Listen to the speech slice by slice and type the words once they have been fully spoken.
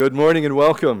Good morning and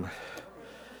welcome.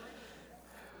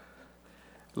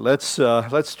 Let's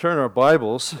turn our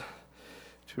Bibles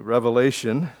to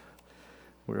Revelation.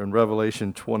 We're in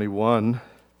Revelation 21.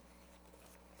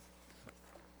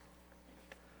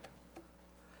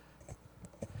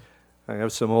 I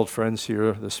have some old friends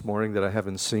here this morning that I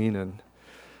haven't seen in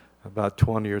about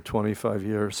 20 or 25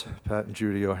 years. Pat and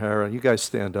Judy O'Hara. You guys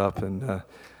stand up and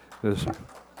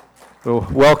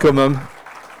welcome them.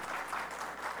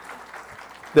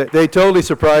 They totally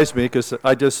surprised me because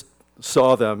I just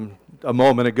saw them a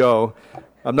moment ago.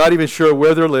 I'm not even sure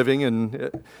where they're living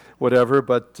and whatever,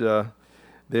 but I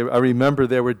remember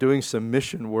they were doing some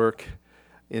mission work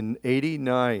in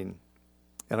 '89,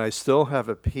 and I still have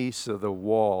a piece of the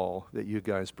wall that you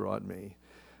guys brought me,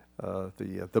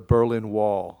 the Berlin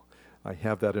Wall. I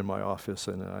have that in my office,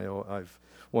 and I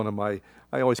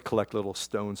always collect little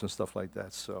stones and stuff like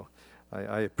that, so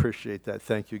I appreciate that.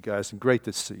 Thank you guys, and great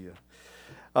to see you.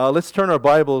 Let's turn our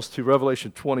Bibles to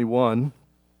Revelation 21.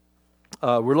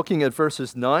 We're looking at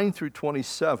verses 9 through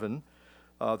 27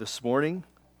 this morning.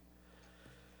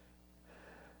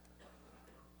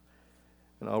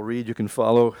 And I'll read, you can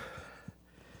follow.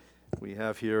 We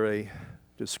have here a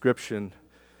description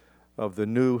of the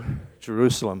New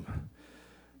Jerusalem,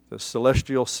 the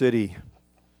celestial city,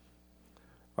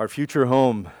 our future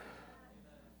home.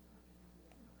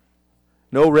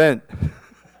 No rent.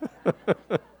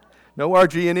 No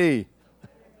RG&E.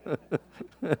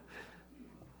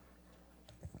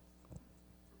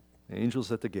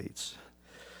 Angels at the gates.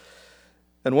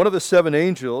 And one of the seven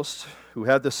angels who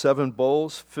had the seven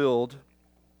bowls filled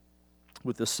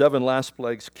with the seven last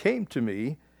plagues came to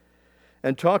me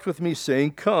and talked with me,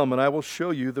 saying, "Come, and I will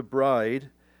show you the bride,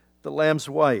 the Lamb's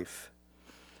wife."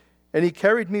 And he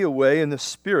carried me away in the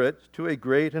Spirit to a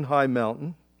great and high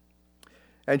mountain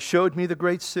and showed me the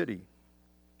great city,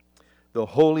 the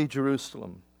holy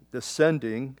Jerusalem,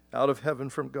 descending out of heaven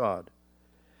from God.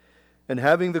 And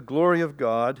having the glory of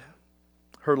God,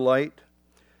 her light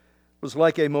was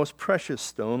like a most precious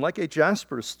stone, like a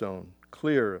jasper stone,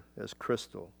 clear as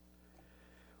crystal.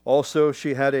 Also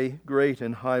she had a great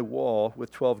and high wall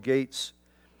with 12 gates,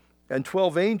 and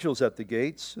 12 angels at the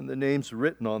gates, and the names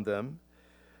written on them,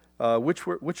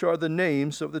 which are the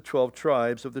names of the 12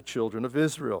 tribes of the children of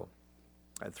Israel.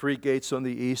 And 3 gates on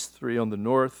the east, 3 on the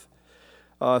north,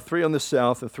 3 on the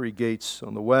south, and 3 gates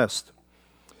on the west.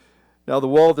 Now the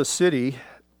wall of the city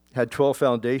had 12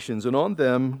 foundations, and on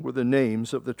them were the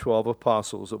names of the 12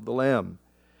 apostles of the Lamb.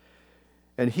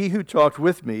 And he who talked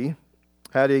with me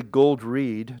had a gold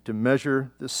reed to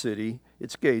measure the city,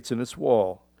 its gates, and its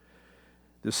wall.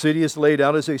 The city is laid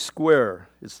out as a square.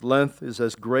 Its length is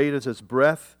as great as its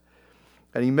breadth.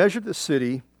 And he measured the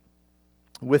city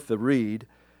with the reed,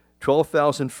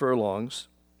 12,000 furlongs.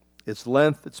 Its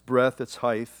length, its breadth, its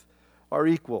height are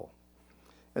equal.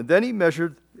 And then he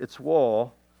measured its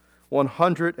wall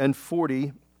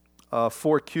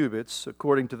 144 cubits,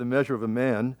 according to the measure of a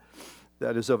man,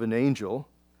 that is of an angel.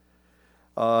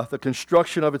 The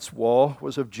construction of its wall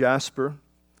was of jasper.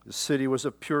 The city was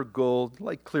of pure gold,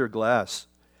 like clear glass.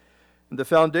 And the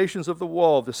foundations of the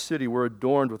wall of the city were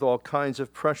adorned with all kinds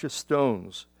of precious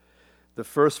stones. The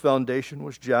first foundation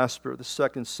was jasper, the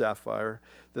second sapphire,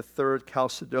 the third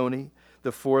chalcedony,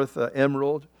 the fourth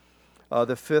emerald,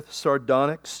 the fifth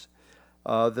sardonyx,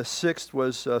 the sixth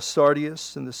was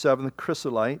sardius, and the seventh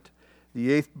chrysolite,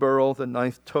 the eighth beryl, the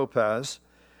ninth topaz,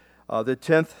 the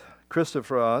 10th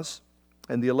chrysoprase,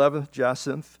 and the 11th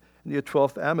jacinth, and the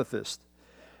 12th amethyst.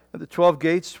 And the 12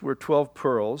 gates were 12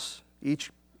 pearls. Each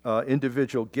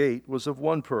individual gate was of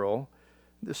 1 pearl.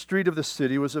 The street of the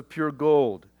city was of pure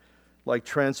gold, like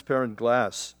transparent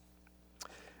glass.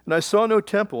 And I saw no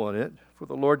temple in it, for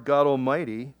the Lord God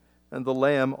Almighty and the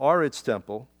Lamb are its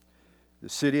temple. The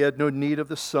city had no need of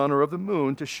the sun or of the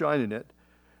moon to shine in it,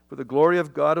 for the glory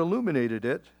of God illuminated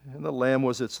it, and the Lamb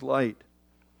was its light.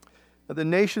 And the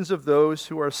nations of those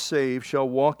who are saved shall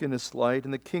walk in its light,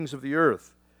 and the kings of the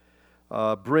earth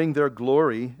bring their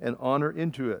glory and honor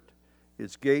into it.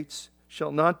 Its gates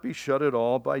shall not be shut at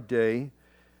all by day,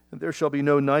 and there shall be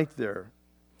no night there.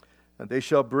 And they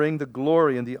shall bring the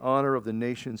glory and the honor of the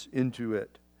nations into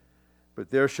it.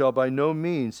 But there shall by no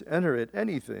means enter it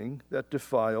anything that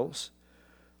defiles,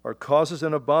 or causes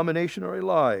an abomination or a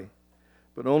lie,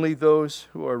 but only those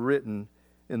who are written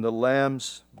in the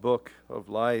Lamb's book of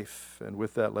life. And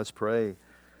with that, let's pray.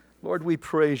 Lord, we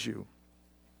praise you.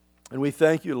 And we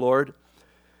thank you, Lord,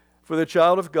 for the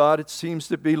child of God. It seems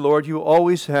to be, Lord, you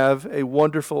always have a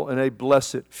wonderful and a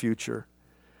blessed future.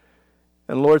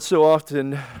 And Lord, so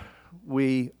often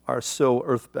we are so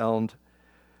earthbound.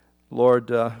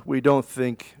 Lord, we don't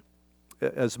think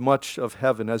as much of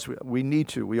heaven as we need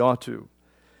to, we ought to.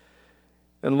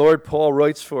 And Lord, Paul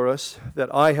writes for us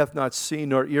that eye hath not seen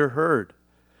nor ear heard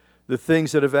the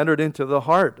things that have entered into the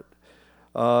heart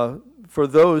for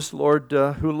those, Lord,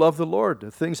 who love the Lord,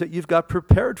 the things that you've got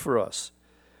prepared for us.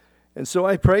 And so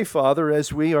I pray, Father,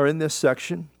 as we are in this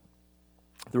section,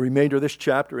 the remainder of this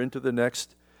chapter into the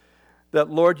next, that,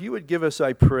 Lord, you would give us,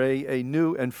 I pray, a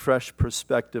new and fresh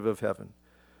perspective of heaven.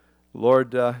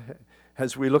 Lord,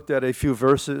 as we looked at a few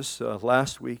verses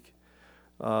last week,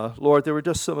 Lord, there were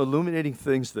just some illuminating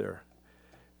things there.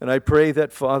 And I pray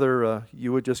that, Father,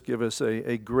 you would just give us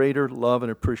a greater love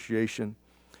and appreciation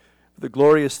for the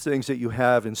glorious things that you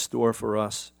have in store for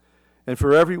us and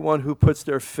for everyone who puts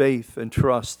their faith and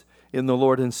trust in the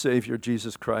Lord and Savior,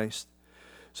 Jesus Christ.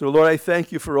 So, Lord, I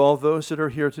thank you for all those that are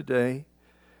here today.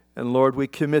 And, Lord, we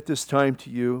commit this time to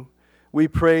you. We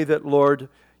pray that, Lord,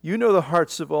 you know the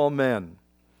hearts of all men.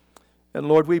 And,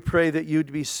 Lord, we pray that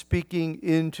you'd be speaking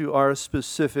into our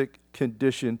specific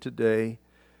condition today,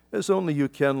 as only you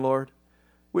can, Lord.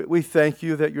 We thank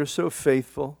you that you're so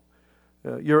faithful.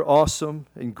 You're awesome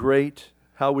and great,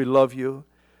 how we love you.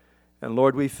 And,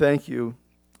 Lord, we thank you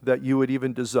that you would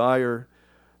even desire,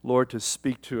 Lord, to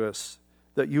speak to us,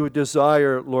 that you would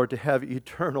desire, Lord, to have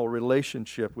eternal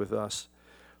relationship with us.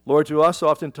 Lord, to us,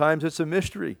 oftentimes it's a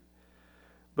mystery.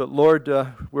 But, Lord,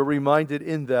 we're reminded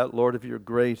in that, Lord, of your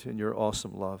great and your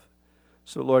awesome love.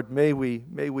 So, Lord, may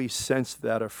we sense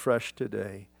that afresh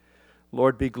today.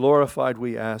 Lord, be glorified,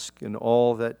 we ask, in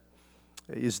all that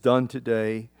is done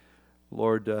today.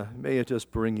 Lord, may it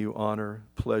just bring you honor,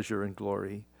 pleasure, and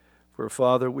glory. For,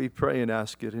 Father, we pray and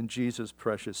ask it in Jesus'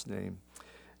 precious name.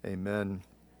 Amen.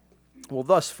 Well,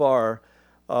 thus far,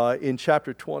 in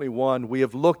chapter 21, we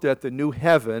have looked at the new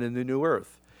heaven and the new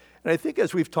earth. And I think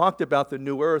as we've talked about the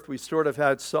new earth, we sort of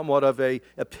had somewhat of a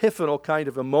epiphanal kind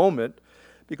of a moment,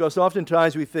 because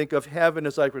oftentimes we think of heaven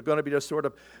as like we're going to be just sort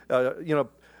of,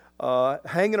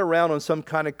 hanging around on some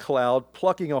kind of cloud,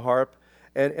 plucking a harp.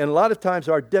 And a lot of times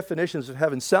our definitions of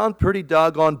heaven sound pretty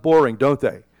doggone boring, don't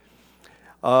they?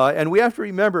 And we have to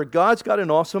remember, God's got an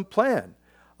awesome plan.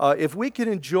 If we can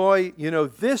enjoy,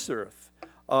 this earth,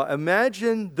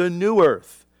 imagine the new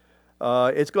earth.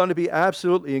 It's going to be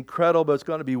absolutely incredible. It's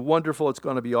going to be wonderful. It's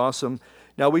going to be awesome.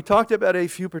 Now, we talked about a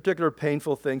few particular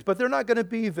painful things, but they're not going to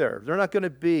be there. They're not going to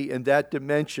be in that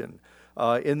dimension,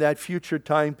 in that future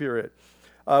time period.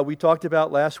 We talked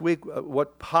about last week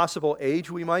what possible age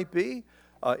we might be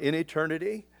in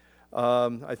eternity.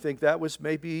 I think that was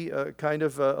maybe kind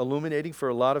of illuminating for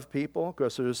a lot of people,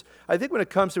 because I think when it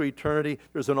comes to eternity,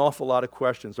 there's an awful lot of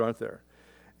questions, aren't there?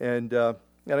 And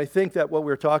I think that what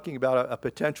we're talking about, a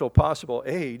potential possible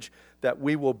age that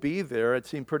we will be there, it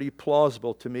seemed pretty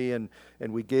plausible to me, and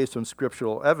we gave some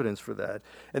scriptural evidence for that.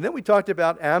 And then we talked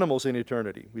about animals in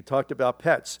eternity. We talked about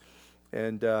pets.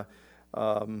 And we're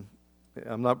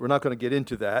not going to get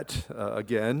into that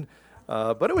again.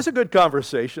 But it was a good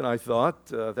conversation, I thought,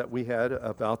 that we had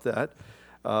about that.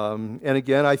 And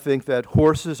again, I think that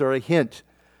horses are a hint.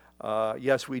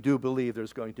 Yes, we do believe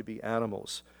there's going to be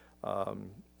animals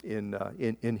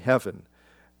in heaven.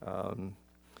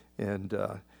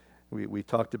 We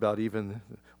talked about even,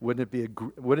 wouldn't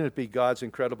it be God's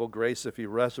incredible grace if he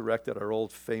resurrected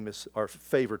our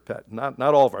favorite pet? Not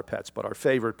all of our pets, but our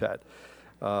favorite pet.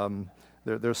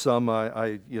 There's some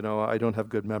I don't have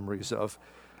good memories of.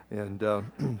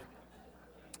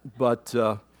 But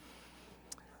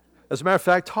as a matter of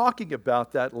fact, talking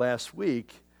about that last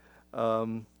week,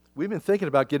 we've been thinking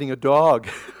about getting a dog.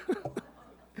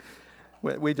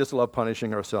 We just love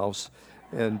punishing ourselves.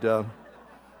 And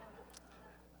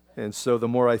so the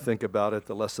more I think about it,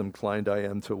 the less inclined I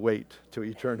am to wait to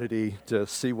eternity to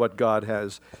see what God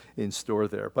has in store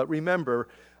there. But remember,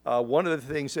 one of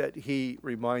the things that he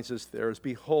reminds us there is,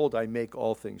 behold, I make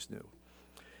all things new.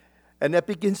 And that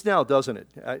begins now, doesn't it?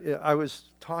 I was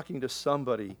talking to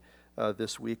somebody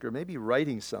this week, or maybe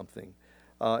writing something,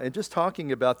 and just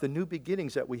talking about the new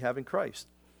beginnings that we have in Christ.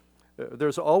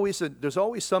 There's always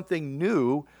something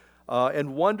new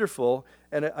and wonderful,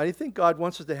 and I think God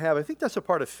wants us to have, I think that's a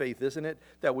part of faith, isn't it?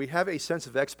 That we have a sense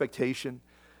of expectation,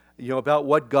 about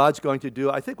what God's going to do.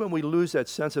 I think when we lose that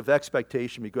sense of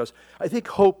expectation, because I think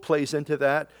hope plays into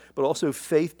that, but also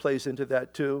faith plays into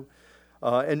that too.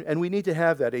 And we need to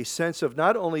have that, a sense of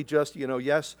not only just,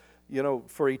 yes,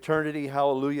 for eternity,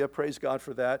 hallelujah, praise God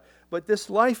for that, but this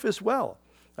life as well.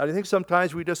 I think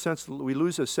sometimes we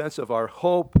lose a sense of our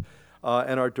hope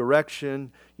and our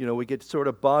direction. We get sort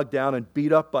of bogged down and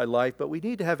beat up by life, but we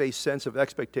need to have a sense of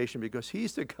expectation, because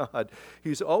he's the God.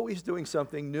 He's always doing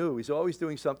something new. He's always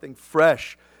doing something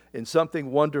fresh and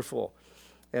something wonderful.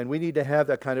 And we need to have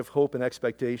that kind of hope and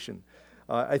expectation.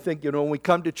 I think, when we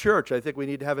come to church, I think we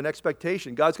need to have an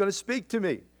expectation. God's going to speak to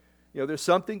me. There's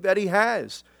something that he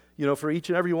has, for each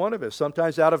and every one of us.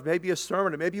 Sometimes out of maybe a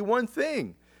sermon, or maybe one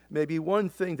thing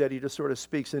that he just sort of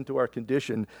speaks into our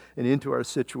condition and into our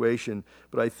situation.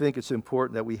 But I think it's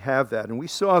important that we have that. And we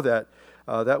saw that.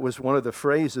 That was one of the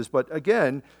phrases. But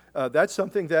again, that's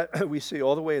something that we see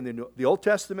all the way in the Old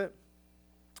Testament.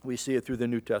 We see it through the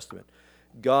New Testament.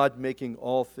 God making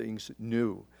all things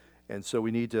new. And so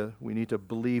we need to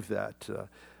believe that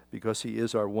because he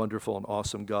is our wonderful and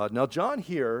awesome God. Now, John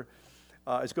here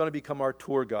is going to become our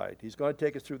tour guide. He's going to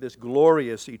take us through this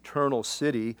glorious, eternal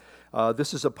city.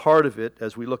 This is a part of it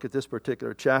as we look at this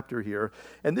particular chapter here.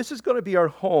 And this is going to be our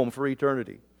home for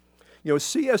eternity.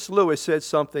 C.S. Lewis said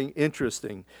something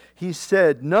interesting. He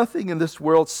said, "Nothing in this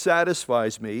world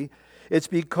satisfies me. It's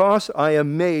because I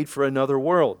am made for another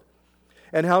world."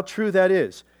 And how true that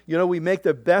is. We make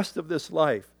the best of this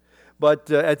life.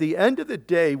 But at the end of the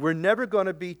day, we're never going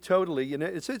to be totally,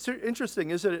 it's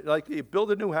interesting, isn't it? Like you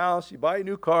build a new house, you buy a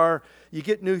new car, you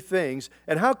get new things,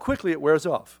 and how quickly it wears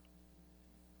off.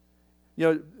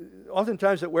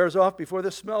 Oftentimes it wears off before the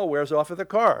smell wears off of the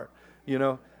car.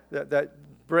 That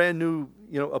brand new,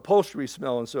 upholstery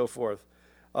smell and so forth.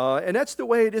 And that's the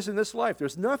way it is in this life.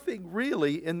 There's nothing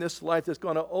really in this life that's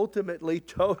going to ultimately,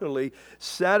 totally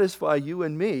satisfy you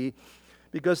and me,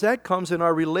 because that comes in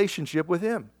our relationship with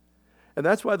him. And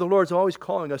that's why the Lord's always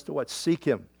calling us to what? Seek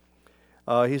him.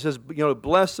 He says,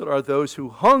 blessed are those who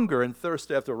hunger and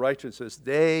thirst after righteousness.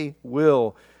 They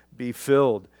will be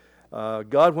filled.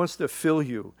 God wants to fill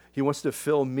you. He wants to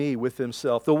fill me with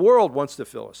himself. The world wants to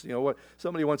fill us. What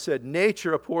somebody once said,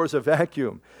 nature abhors a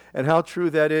vacuum. And how true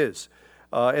that is.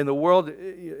 In the world,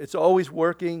 it's always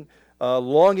working,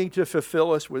 longing to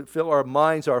fulfill us, fill our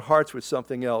minds, our hearts with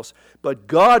something else. But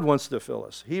God wants to fill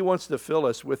us. He wants to fill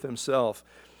us with himself.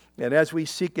 And as we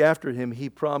seek after him, he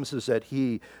promises that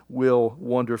he will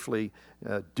wonderfully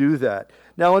do that.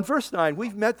 Now, in verse 9,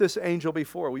 we've met this angel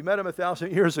before. We met him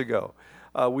 1,000 years ago.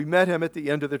 We met him at the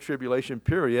end of the tribulation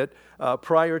period,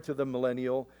 prior to the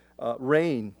millennial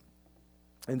reign.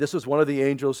 And this was one of the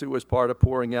angels who was part of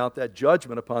pouring out that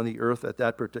judgment upon the earth at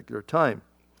that particular time.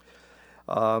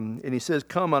 And he says,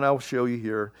 "Come and I'll show you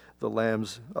here the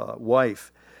Lamb's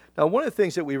wife." Now, one of the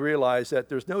things that we realize that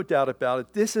there's no doubt about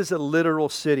it, this is a literal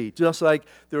city, just like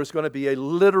there's going to be a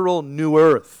literal new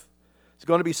earth. It's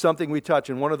going to be something we touch.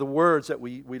 And one of the words that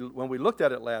we when we looked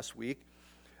at it last week,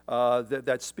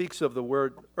 that speaks of the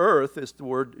word earth is the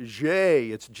word ge.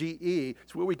 It's G-E.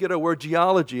 It's where we get our word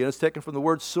geology, and it's taken from the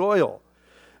word soil.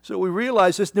 So we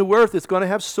realize this new earth is going to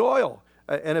have soil.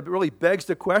 And it really begs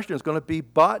the question, it's going to be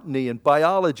botany and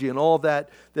biology and all that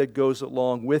goes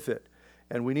along with it.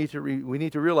 And we need to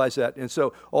realize that. And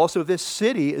so also this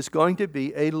city is going to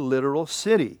be a literal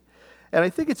city. And I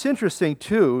think it's interesting,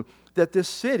 too, that this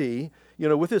city,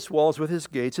 with its walls, with its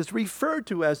gates, is referred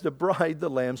to as the bride, the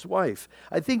Lamb's wife.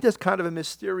 I think that's kind of a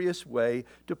mysterious way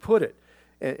to put it.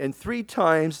 And 3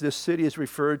 times this city is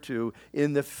referred to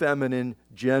in the feminine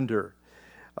gender.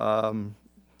 I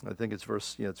think it's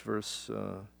verses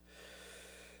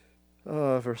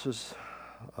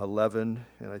 11,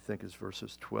 and I think it's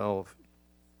verses 12.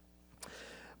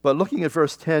 But looking at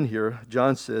verse 10 here,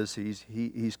 John says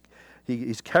he's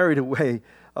carried away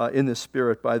in the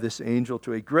Spirit by this angel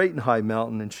to a great and high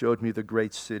mountain and showed me the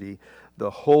great city, the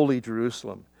holy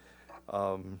Jerusalem.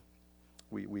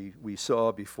 We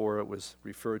saw before it was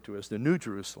referred to as the New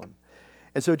Jerusalem.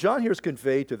 And so John here is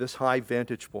conveyed to this high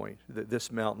vantage point,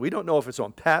 this mountain. We don't know if it's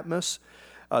on Patmos.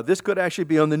 This could actually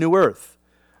be on the new earth.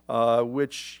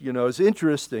 Which, is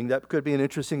interesting. That could be an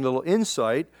interesting little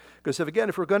insight. Because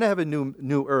if we're going to have a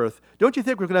new earth, don't you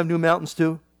think we're going to have new mountains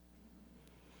too?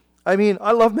 I mean,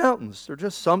 I love mountains. They're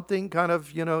just something kind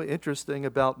of, interesting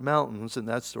about mountains and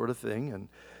that sort of thing.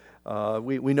 And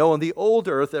we know on the old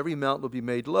earth, every mountain will be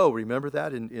made low. Remember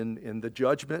that in the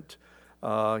judgment?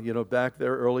 Back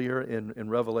there earlier in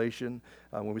Revelation,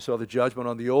 when we saw the judgment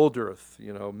on the old earth,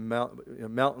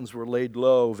 mountains were laid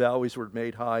low, valleys were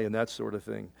made high, and that sort of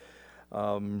thing.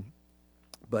 But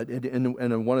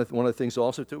one of the things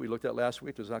also, too, we looked at last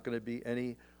week, there's not going to be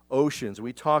any oceans.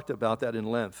 We talked about that in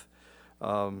length.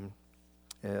 The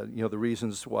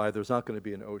reasons why there's not going to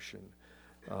be an ocean.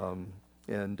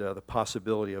 And the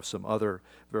possibility of some other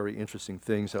very interesting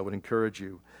things. I would encourage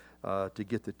you to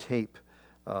get the tape.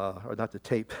 Or not the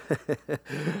tape,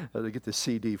 to get the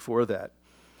CD for that.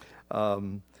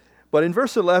 But in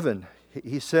verse 11,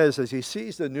 he says, as he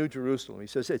sees the New Jerusalem, he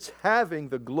says, it's having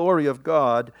the glory of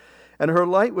God, and her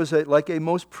light was like a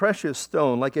most precious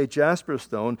stone, like a jasper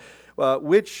stone,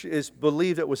 which is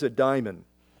believed it was a diamond.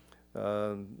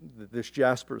 this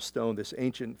jasper stone, this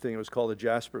ancient thing, it was called a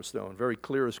jasper stone, very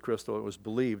clear as crystal. It was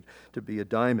believed to be a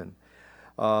diamond.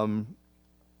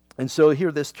 And so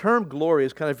here, this term glory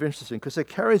is kind of interesting because it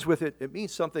carries with it, it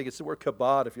means something. It's the word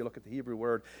kabod, if you look at the Hebrew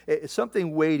word. It's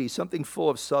something weighty, something full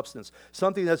of substance,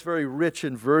 something that's very rich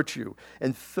in virtue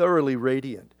and thoroughly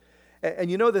radiant. And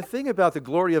you know, the thing about the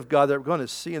glory of God that we're going to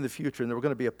see in the future, and that we're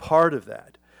going to be a part of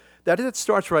that it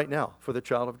starts right now for the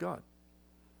child of God.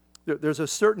 There's a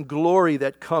certain glory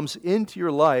that comes into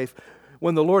your life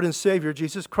when the Lord and Savior,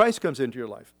 Jesus Christ, comes into your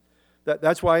life.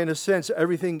 That's why, in a sense,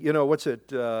 everything, you know, what's it,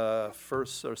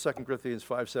 1st or 2 Corinthians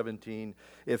 5:17,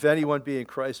 if anyone be in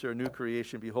Christ or a new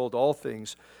creation, behold, all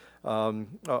things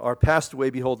are passed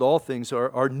away, behold, all things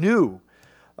are new.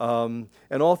 And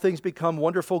all things become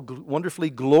wonderfully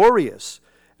glorious.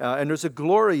 And there's a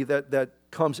glory that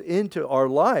comes into our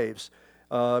lives,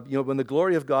 when the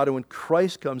glory of God and when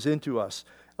Christ comes into us.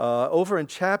 Over in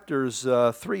chapters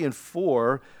 3 and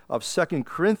 4 of 2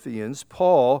 Corinthians,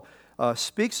 Paul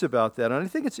speaks about that. And I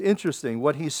think it's interesting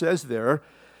what he says there.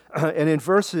 And in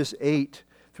verses 8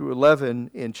 through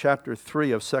 11 in chapter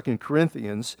 3 of 2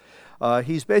 Corinthians,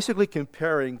 he's basically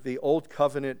comparing the old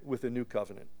covenant with the new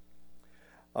covenant.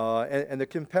 And the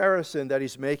comparison that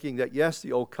he's making, that yes,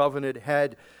 the old covenant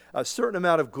had a certain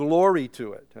amount of glory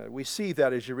to it. We see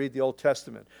that as you read the Old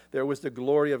Testament. There was the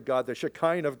glory of God, the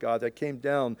Shekinah of God that came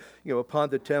down, upon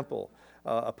the temple,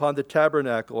 upon the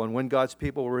tabernacle, and when God's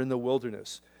people were in the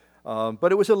wilderness.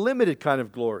 But it was a limited kind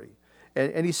of glory.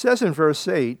 And he says in verse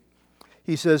 8,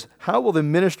 he says, how will the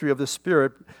ministry of the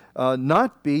Spirit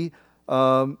not be,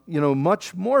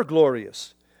 much more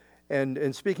glorious?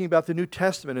 And speaking about the New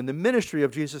Testament and the ministry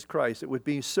of Jesus Christ, it would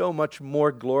be so much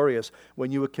more glorious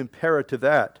when you would compare it to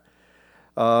that.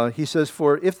 He says,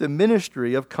 for if the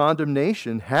ministry of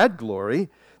condemnation had glory,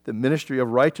 the ministry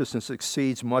of righteousness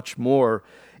exceeds much more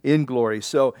in glory.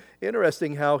 So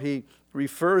interesting how he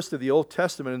refers to the Old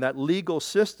Testament and that legal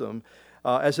system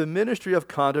as a ministry of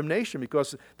condemnation,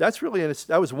 because that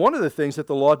was one of the things that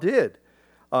the law did,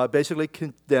 basically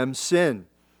condemn sin.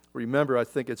 Remember, I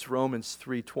think it's Romans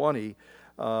 3:20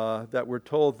 that we're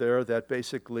told there that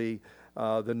basically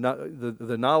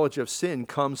the knowledge of sin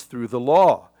comes through the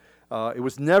law. It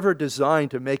was never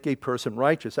designed to make a person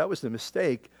righteous. That was the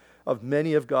mistake of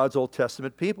many of God's Old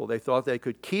Testament people. They thought they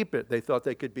could keep it. They thought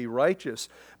they could be righteous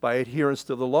by adherence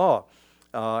to the law.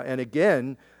 And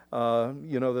again,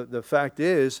 the fact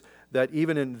is that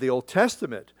even in the Old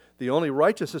Testament, the only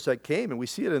righteousness that came, and we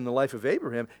see it in the life of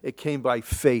Abraham, it came by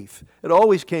faith. It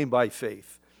always came by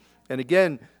faith. And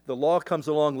again, the law comes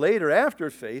along later after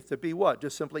faith to be what?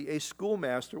 Just simply a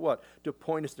schoolmaster, what? To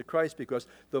point us to Christ, because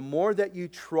the more that you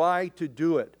try to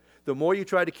do it, the more you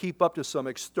try to keep up to some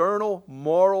external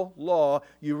moral law,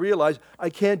 you realize,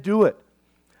 I can't do it.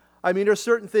 I mean, there are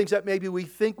certain things that maybe we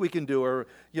think we can do, or,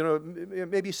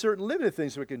 maybe certain limited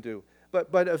things we can do.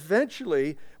 But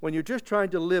eventually, when you're just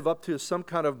trying to live up to some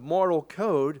kind of moral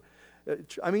code,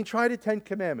 try the 10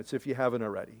 Commandments if you haven't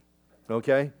already,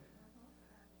 okay?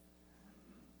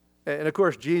 And of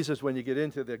course, Jesus, when you get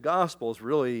into the Gospels,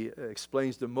 really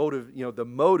explains the motive, the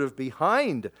motive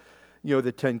behind,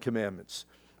 the 10 Commandments.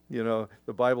 The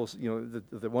Bible's,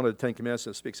 the one of the 10 Commandments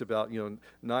that speaks about,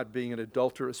 not being an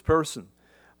adulterous person.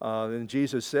 And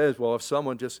Jesus says, well, if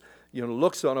someone just,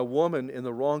 looks on a woman in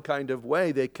the wrong kind of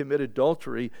way, they commit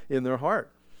adultery in their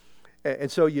heart. And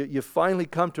so you finally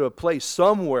come to a place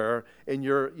somewhere in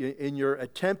your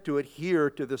attempt to adhere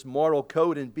to this moral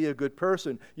code and be a good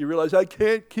person, you realize, I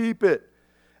can't keep it.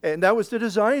 And that was the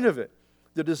design of it.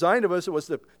 The design of us was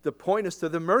to point us to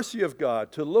the mercy of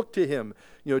God, to look to Him,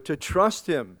 to trust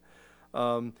Him.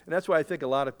 And that's why I think a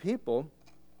lot of people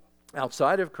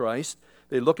outside of Christ,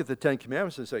 they look at the 10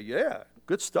 Commandments and say, yeah,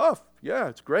 good stuff. Yeah,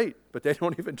 it's great. But they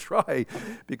don't even try,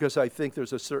 because I think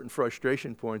there's a certain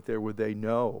frustration point there where they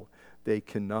know they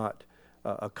cannot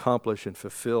accomplish and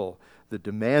fulfill the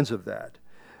demands of that.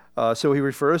 So he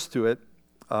refers to it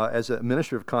as a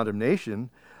ministry of condemnation,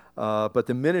 but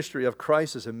the ministry of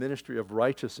Christ is a ministry of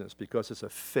righteousness, because it's a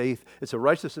faith, it's a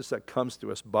righteousness that comes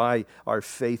to us by our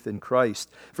faith in Christ.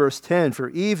 Verse 10, for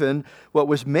even what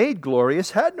was made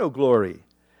glorious had no glory.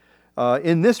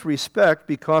 In this respect,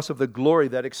 because of the glory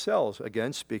that excels.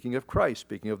 Again, speaking of Christ,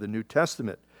 speaking of the New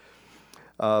Testament.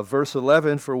 Verse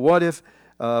 11, for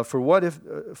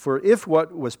if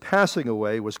what was passing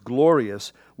away was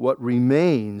glorious, what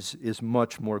remains is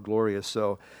much more glorious.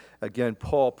 So, again,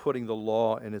 Paul putting the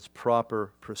law in its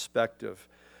proper perspective,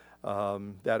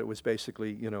 that it was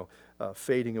basically,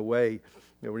 fading away.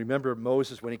 Remember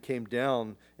Moses when he came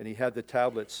down and he had the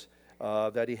tablets,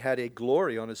 that he had a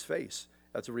glory on his face.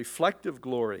 That's a reflective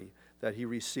glory that he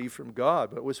received from God.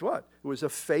 But it was what? It was a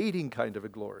fading kind of a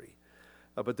glory.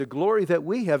 But the glory that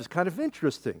we have is kind of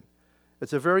interesting.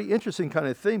 It's a very interesting kind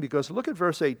of thing, because look at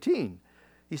verse 18.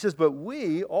 He says, "But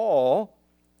we all,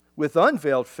 with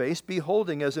unveiled face,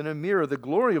 beholding as in a mirror the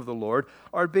glory of the Lord,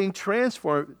 are being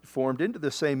transformed into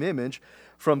the same image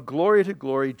from glory to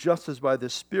glory, just as by the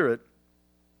Spirit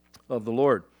of the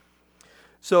Lord."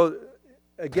 So,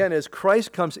 again, as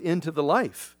Christ comes into the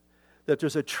life, that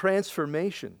there's a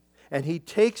transformation, and he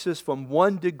takes us from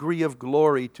one degree of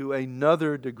glory to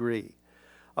another degree.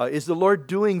 Is the Lord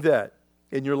doing that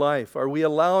in your life? Are we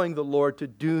allowing the Lord to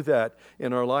do that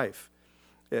in our life?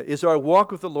 Is our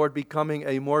walk with the Lord becoming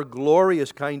a more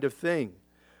glorious kind of thing?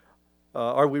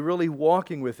 Are we really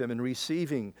walking with him and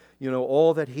receiving,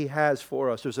 all that he has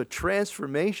for us? There's a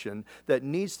transformation that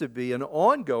needs to be an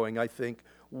ongoing, I think,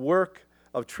 work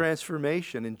of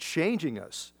transformation and changing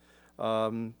us,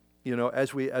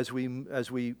 as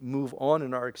we move on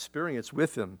in our experience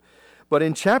with him. But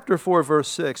in chapter 4, verse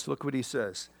 6, look what he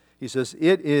says. He says,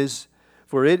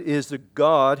 "For it is the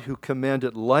God who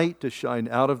commanded light to shine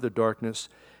out of the darkness,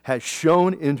 has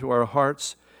shone into our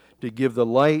hearts to give the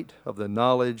light of the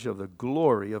knowledge of the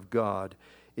glory of God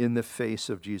in the face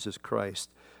of Jesus Christ."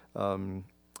 An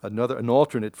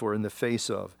alternate for "in the face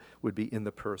of" would be "in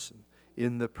the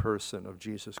person of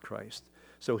Jesus Christ."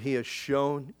 So he has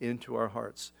shone into our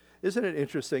hearts. Isn't it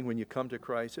interesting when you come to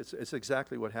Christ? It's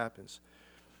exactly what happens.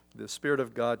 The Spirit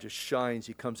of God just shines.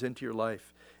 He comes into your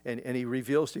life, and he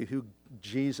reveals to you who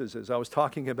Jesus is. I was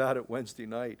talking about it Wednesday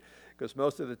night, because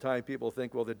most of the time people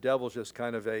think, well, the devil's just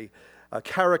kind of a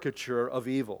caricature of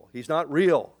evil. He's not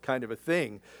real, kind of a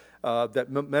thing.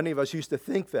 Many of us used to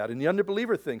think that, and the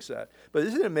unbeliever thinks that. But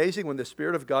isn't it amazing when the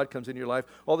Spirit of God comes into your life,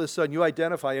 all of a sudden you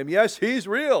identify him. Yes, he's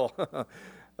real.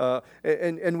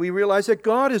 And we realize that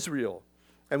God is real.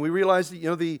 And we realize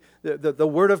that the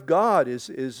Word of God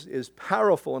is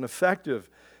powerful and effective,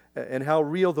 and how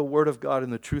real the Word of God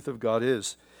and the truth of God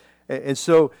is. And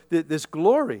so this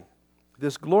glory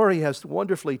has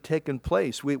wonderfully taken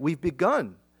place. We've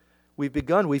begun.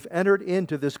 We've entered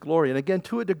into this glory. And again,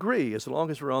 to a degree, as long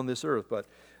as we're on this earth. But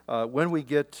when we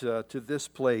get to this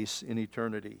place in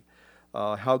eternity,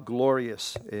 how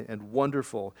glorious and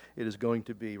wonderful it is going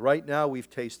to be. Right now, we've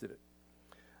tasted it.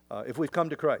 If we've come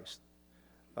to Christ,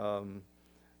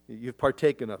 you've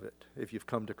partaken of it if you've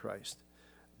come to Christ.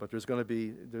 But there's going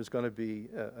to be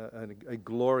a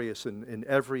glorious in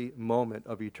every moment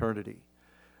of eternity.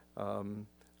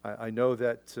 I know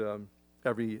that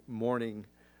every morning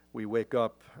we wake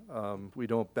up, we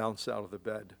don't bounce out of the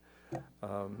bed.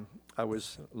 I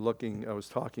was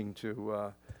talking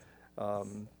to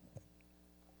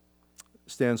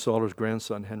Stan Salter's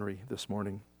grandson, Henry, this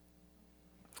morning.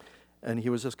 And he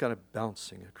was just kind of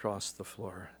bouncing across the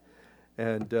floor.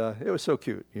 And it was so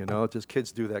cute, just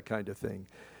kids do that kind of thing.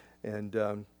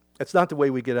 And it's not the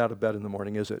way we get out of bed in the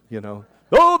morning, is it?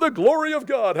 Oh, the glory of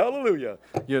God, hallelujah,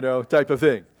 type of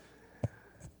thing.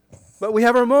 But we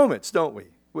have our moments, don't we?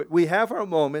 We have our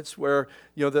moments where,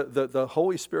 the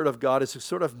Holy Spirit of God is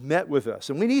sort of met with us.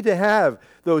 And we need to have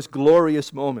those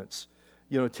glorious moments,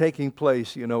 taking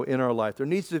place, in our life. There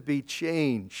needs to be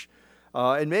change.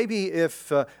 And maybe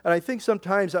and I think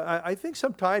sometimes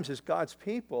as God's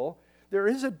people, there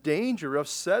is a danger of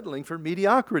settling for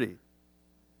mediocrity.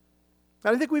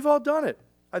 And I think we've all done it.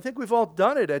 I think we've all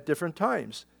done it at different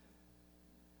times.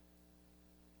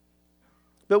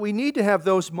 But we need to have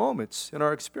those moments in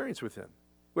our experience with him,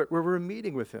 where we're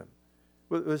meeting with him.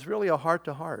 It was really a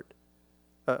heart-to-heart,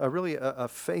 a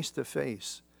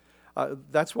face-to-face.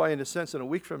 That's why, in a sense, in a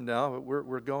week from now,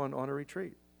 we're going on a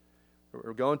retreat.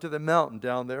 We're going to the mountain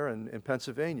down there in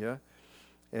Pennsylvania,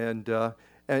 and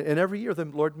every year the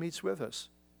Lord meets with us,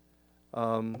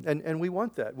 and we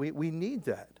want that. We need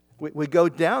that. We go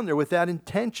down there with that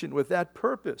intention, with that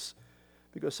purpose,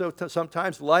 because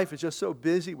sometimes life is just so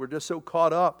busy. We're just so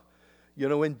caught up,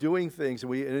 in doing things,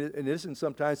 and it isn't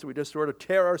sometimes that we just sort of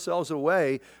tear ourselves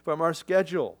away from our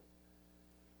schedule,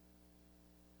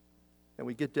 and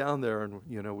we get down there, and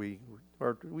we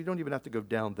don't even have to go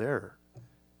down there.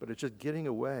 But it's just getting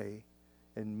away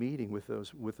and meeting with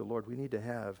the Lord. We need to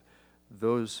have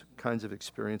those kinds of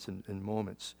experience and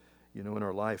moments, in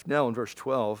our life. Now, in verse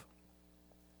 12,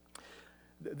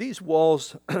 these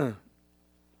walls and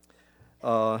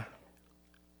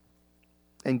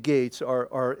gates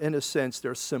are, in a sense,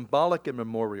 they're symbolic and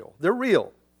memorial. They're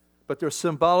real, but they're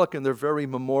symbolic and they're very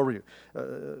memorial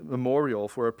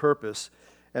for a purpose.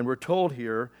 And we're told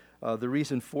here the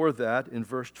reason for that in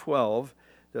verse 12,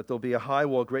 that there'll be a high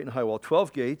wall, great and high wall,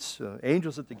 12 gates,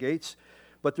 angels at the gates,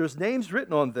 but there's names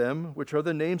written on them, which are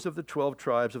the names of the 12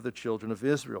 tribes of the children of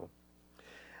Israel.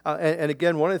 And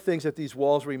again, one of the things that these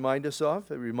walls remind us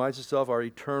of, it reminds us of our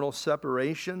eternal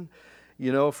separation,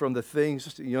 from the things,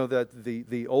 that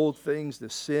the old things, the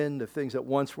sin, the things that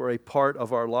once were a part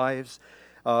of our lives.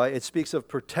 It speaks of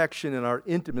protection and our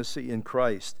intimacy in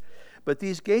Christ. But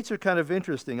these gates are kind of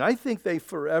interesting. I think they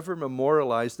forever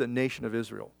memorialize the nation of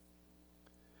Israel.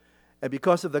 And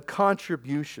because of the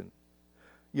contribution,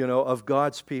 of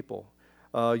God's people.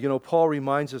 Paul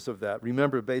reminds us of that.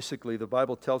 Remember, basically, the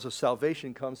Bible tells us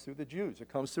salvation comes through the Jews. It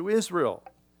comes through Israel.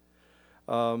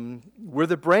 We're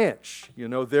the branch.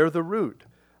 They're the root.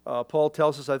 Paul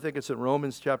tells us, I think it's in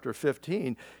Romans chapter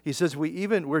 15, he says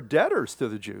we're debtors to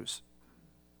the Jews.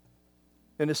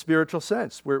 In a spiritual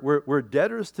sense, we're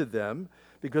debtors to them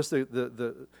because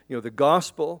the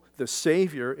gospel, the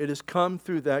Savior, it has come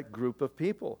through that group of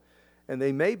people. And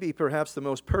they may be perhaps the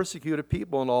most persecuted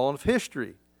people in all of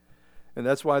history. And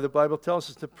that's why the Bible tells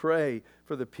us to pray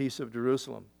for the peace of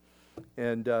Jerusalem.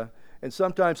 And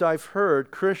sometimes I've heard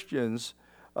Christians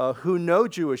who know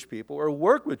Jewish people or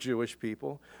work with Jewish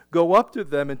people go up to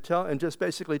them and just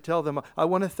basically tell them, I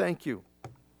want to thank you.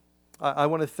 I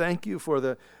want to thank you for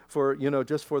the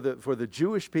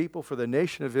Jewish people, for the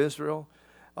nation of Israel,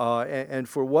 and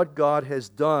for what God has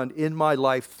done in my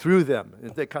life through them.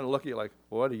 And they kind of look at you like,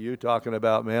 what are you talking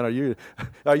about, man?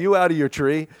 Are you out of your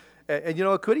tree? And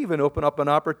it could even open up an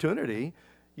opportunity,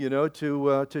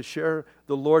 to share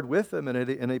the Lord with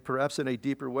them perhaps in a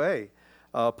deeper way.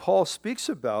 Paul speaks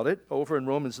about it over in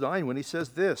Romans 9 when he says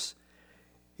this.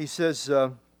 He says,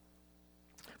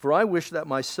 for I wish that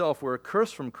myself were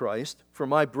accursed from Christ for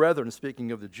my brethren, speaking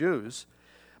of the Jews,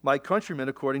 my countrymen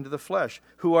according to the flesh,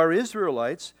 who are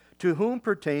Israelites, to whom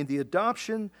pertain the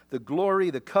adoption, the glory,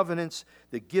 the covenants,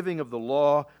 the giving of the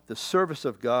law, the service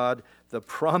of God, the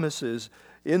promises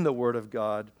in the word of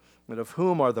God, and of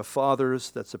whom are the fathers,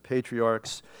 that's the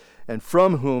patriarchs, and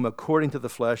from whom, according to the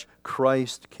flesh,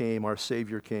 Christ came, our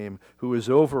Savior came, who is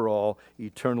over all,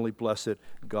 eternally blessed,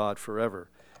 God forever.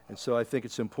 And so I think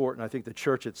it's important. I think the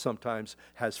church sometimes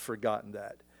has forgotten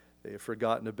that. They have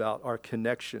forgotten about our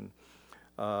connection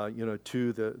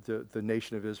to the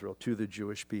nation of Israel, to the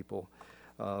Jewish people.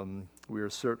 We are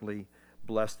certainly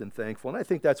blessed and thankful, and I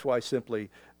think that's why simply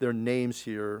their names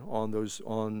here on the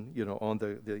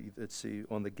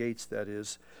gates, that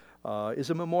is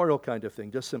a memorial kind of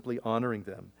thing, just simply honoring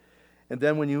them. And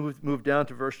then when you move down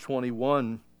to verse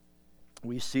 21,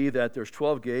 we see that there's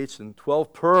 12 gates and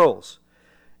 12 pearls,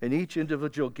 and each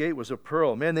individual gate was a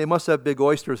pearl. Man, they must have big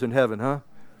oysters in heaven, huh?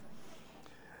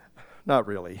 Not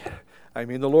really. I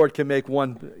mean, the Lord can make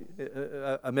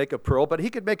make a pearl, but he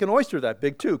could make an oyster that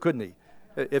big too, couldn't he?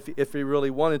 If he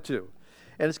really wanted to.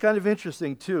 And it's kind of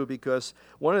interesting too, because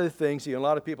one of the things, a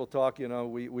lot of people talk,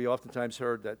 we oftentimes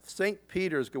heard that St.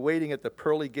 Peter's waiting at the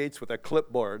pearly gates with a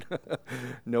clipboard.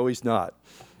 No, he's not.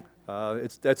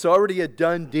 That's already a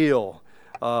done deal.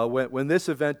 When this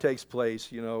event takes place,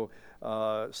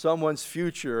 someone's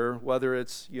future, whether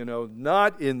it's,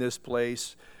 not in this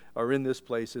place or in this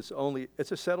place,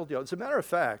 it's a settled deal. As a matter of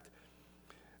fact,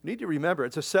 you need to remember,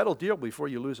 it's a settled deal before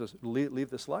you leave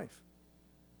this life.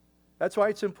 That's why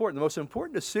it's important. The most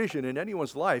important decision in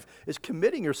anyone's life is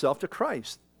committing yourself to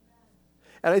Christ.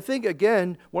 And I think,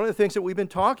 again, one of the things that we've been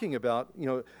talking about,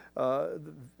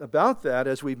 about that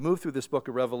as we move through this book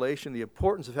of Revelation, the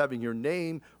importance of having your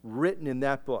name written in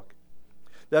that book.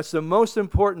 That's the most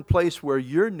important place where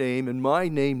your name and my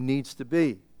name needs to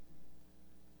be.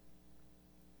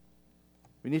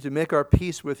 We need to make our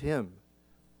peace with Him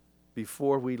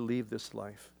before we leave this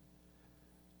life.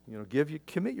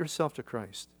 Commit yourself to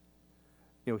Christ.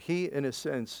 He, in a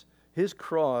sense, His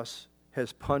cross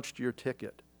has punched your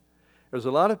ticket. There's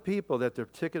a lot of people that their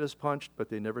ticket is punched, but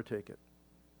they never take it.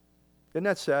 Isn't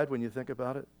that sad when you think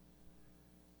about it?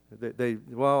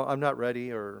 I'm not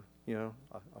ready, or,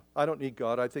 I don't need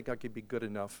God. I think I could be good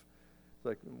enough. It's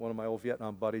like one of my old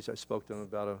Vietnam buddies, I spoke to him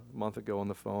about a month ago on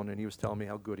the phone, and he was telling me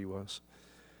how good he was.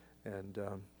 And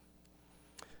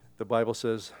the Bible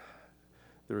says,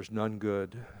 there is none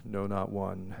good, no, not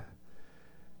one.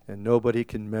 And nobody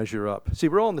can measure up. See,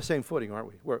 we're all on the same footing, aren't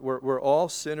we? We're all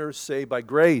sinners saved by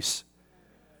grace.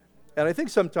 And I think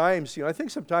sometimes,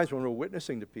 when we're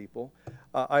witnessing to people,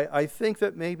 I think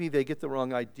that maybe they get the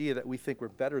wrong idea that we think we're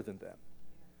better than them.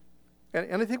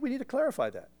 And I think we need to clarify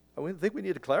that. I think we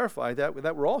need to clarify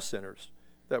that we're all sinners.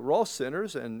 That we're all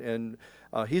sinners, and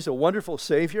He's a wonderful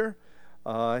Savior,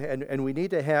 and we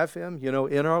need to have Him,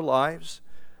 in our lives.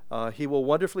 He will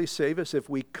wonderfully save us if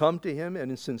we come to Him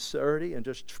and in sincerity and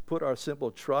just put our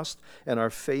simple trust and our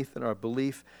faith and our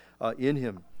belief in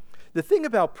Him. The thing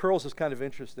about pearls is kind of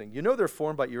interesting. They're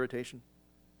formed by irritation.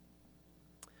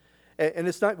 And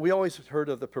it's not, we always heard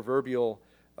of the proverbial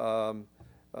um,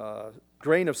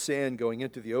 grain of sand going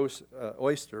into the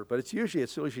oyster, but it's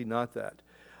usually not that.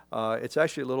 It's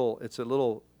actually a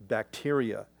little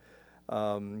bacteria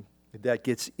that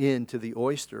gets into the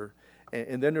oyster,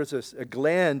 and then there's a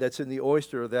gland that's in the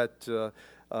oyster that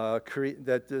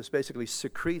basically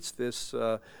secretes this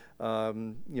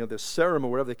this serum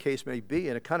or whatever the case may be,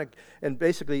 and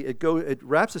basically it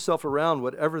wraps itself around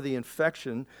whatever the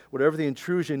infection, whatever the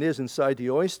intrusion is inside the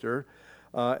oyster,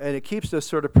 and it keeps us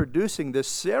sort of producing this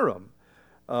serum,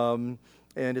 and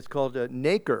it's called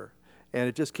nacre. And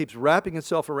it just keeps wrapping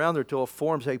itself around there until it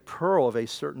forms a pearl of a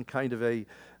certain kind of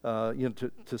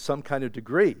to some kind of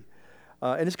degree.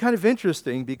 And it's kind of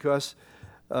interesting because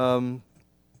I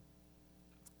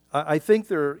think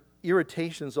there are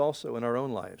irritations also in our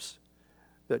own lives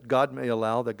that God may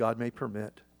allow, that God may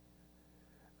permit,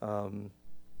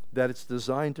 that it's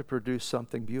designed to produce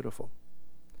something beautiful.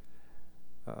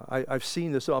 I've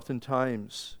seen this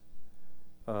oftentimes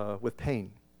with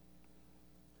pain.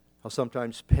 How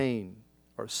sometimes pain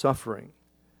or suffering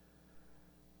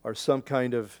or some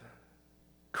kind of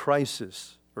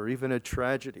crisis or even a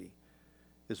tragedy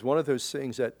is one of those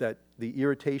things that the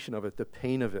irritation of it, the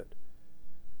pain of it,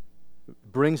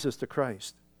 brings us to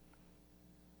Christ.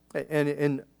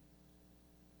 And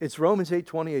it's Romans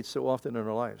 8:28 so often in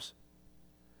our lives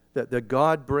that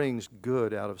God brings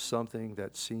good out of something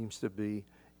that seems to be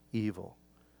evil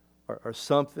or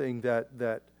something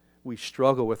that we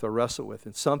struggle with or wrestle with,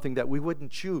 and something that we wouldn't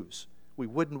choose, we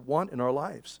wouldn't want in our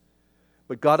lives.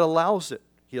 But God allows it.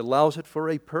 He allows it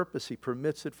for a purpose. He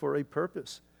permits it for a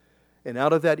purpose. And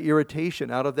out of that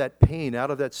irritation, out of that pain, out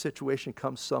of that situation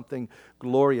comes something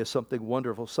glorious, something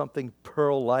wonderful, something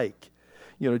pearl-like.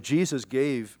 Jesus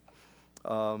gave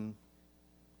a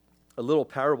little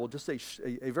parable, just a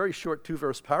very short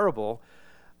 2-verse parable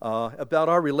about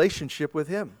our relationship with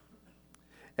Him.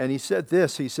 And he said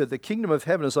this, the kingdom of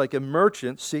heaven is like a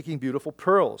merchant seeking beautiful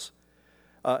pearls.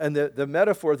 And the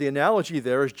metaphor, the analogy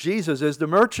there is Jesus is the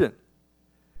merchant.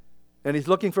 And he's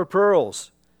looking for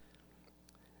pearls.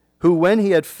 Who, when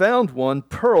he had found one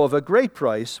pearl of a great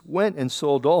price, went and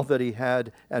sold all that he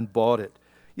had and bought it.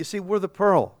 You see, we're the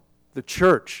pearl, the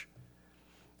church.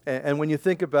 And when you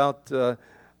think about the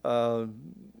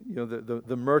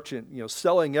merchant,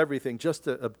 selling everything just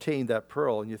to obtain that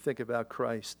pearl, and you think about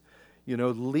Christ,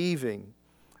 leaving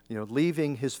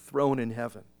his throne in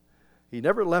heaven. He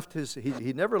never left his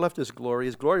glory.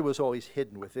 His glory was always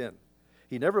hidden within.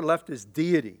 He never left his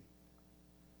deity.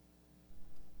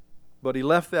 But he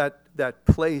left that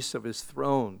place of his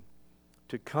throne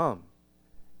to come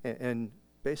and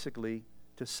basically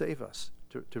to save us,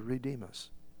 to redeem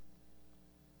us.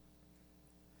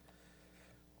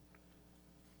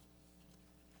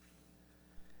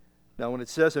 Now, when it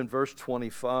says in verse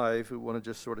 25, we want to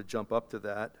just sort of jump up to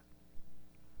that.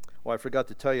 Well, I forgot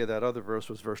to tell you that other verse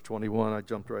was verse 21. I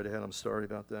jumped right ahead. I'm sorry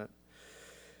about that.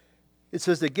 It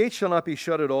says, the gate shall not be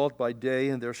shut at all by day,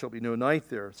 and there shall be no night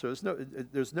there. So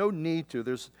there's no need to.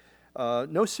 There's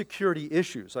no security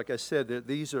issues. Like I said,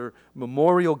 these are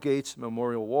memorial gates,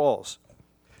 memorial walls.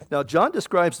 Now, John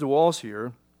describes the walls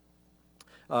here,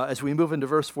 as we move into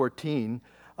verse 14,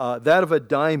 that of a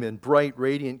diamond, bright,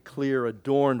 radiant, clear,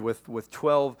 adorned with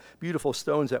 12 beautiful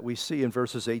stones that we see in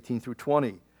verses 18 through 20.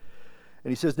 And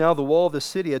he says, now the wall of the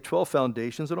city had 12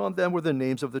 foundations, and on them were the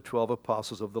names of the 12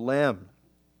 apostles of the Lamb.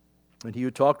 And he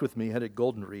who talked with me had a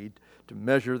golden reed to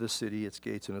measure the city, its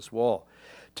gates, and its wall.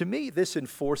 To me, this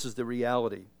enforces the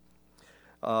reality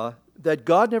that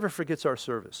God never forgets our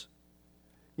service.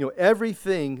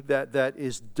 Everything that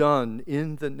is done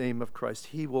in the name of Christ,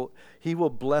 He will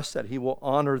bless that. He will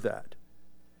honor that.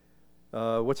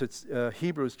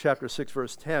 Hebrews chapter 6,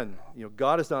 verse 10.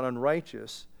 God is not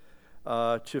unrighteous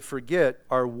to forget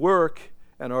our work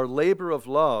and our labor of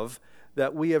love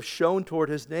that we have shown toward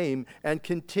His name and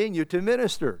continue to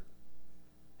minister.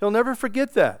 He'll never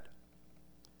forget that.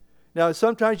 Now,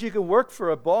 sometimes you can work for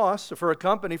a boss or for a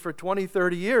company for 20,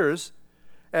 30 years,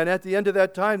 and at the end of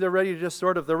that time, they're ready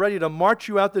to march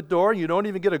you out the door, and you don't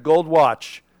even get a gold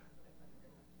watch.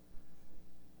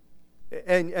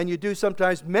 And you do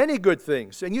sometimes many good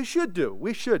things, and you should do.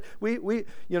 We should.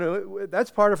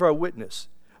 That's part of our witness.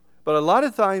 But a lot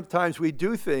of times we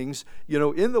do things,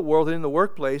 in the world and in the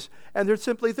workplace, and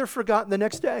they're forgotten the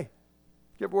next day.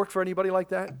 You ever worked for anybody like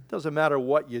that? Doesn't matter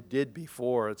what you did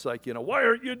before. It's like, why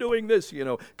aren't you doing this?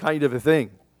 Kind of a thing.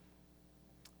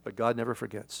 But God never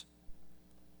forgets.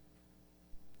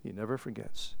 He never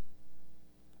forgets.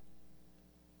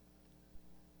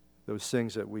 Those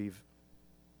things that we've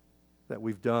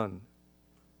done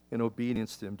in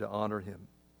obedience to Him, to honor Him,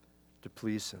 to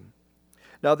please Him.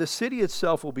 Now, the city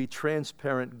itself will be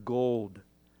transparent gold.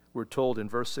 we're told in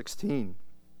verse 16.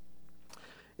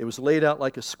 It was laid out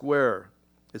like a square.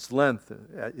 Its length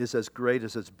is as great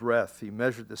as its breadth. He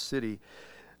measured the city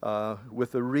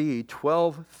with a reed.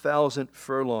 12,000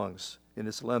 furlongs in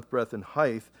its length, breadth, and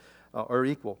height are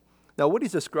equal. Now, what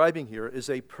he's describing here is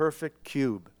a perfect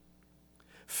cube.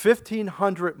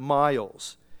 1,500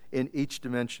 miles in each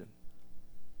dimension.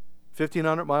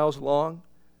 1,500 miles long,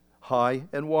 high,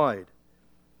 and wide.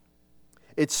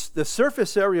 It's the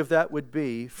surface area of that would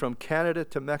be from Canada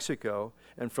to Mexico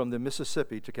and from the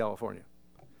Mississippi to California.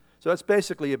 So that's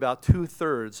basically about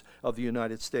 2/3 of the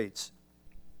United States.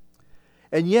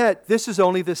 And yet, this is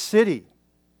only the city.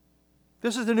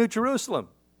 This is the New Jerusalem.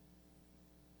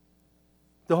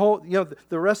 The whole,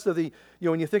 the rest of the,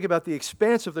 when you think about the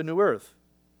expanse of the new earth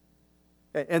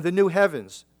and the new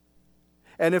heavens.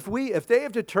 And if they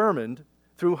have determined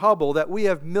through Hubble that we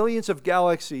have millions of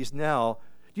galaxies now,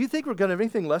 do you think we're going to have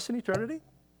anything less in eternity?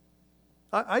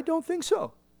 I don't think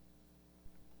so.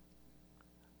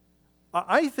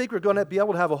 I think we're going to be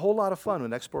able to have a whole lot of fun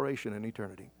in exploration in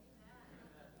eternity.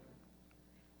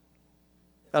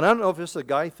 And I don't know if it's a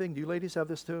guy thing. Do you ladies have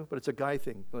this too? But it's a guy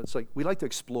thing. It's like we like to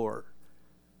explore.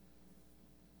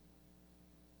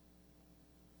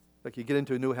 Like you get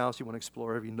into a new house, you want to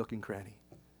explore every nook and cranny.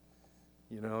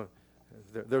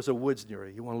 There's a woods near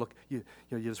you. You want to look.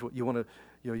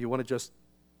 You want to just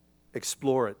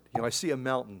explore it. I see a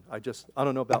mountain. I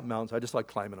don't know about mountains. I just like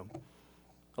climbing them.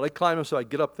 I like climbing them so I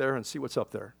get up there and see what's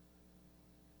up there.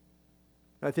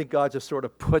 And I think God just sort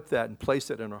of put that and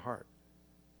placed it in our heart.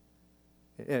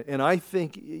 And I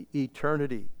think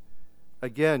eternity,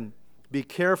 again, be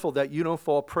careful that you don't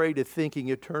fall prey to thinking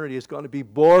eternity is going to be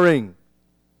boring.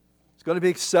 It's going to be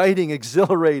exciting,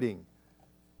 exhilarating.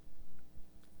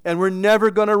 And we're never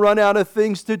going to run out of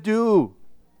things to do.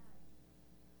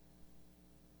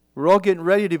 We're all getting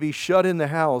ready to be shut in the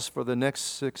house for the next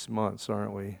 6 months,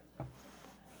 aren't we?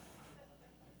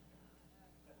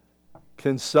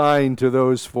 Consigned to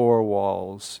those four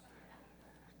walls.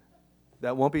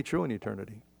 That won't be true in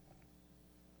eternity.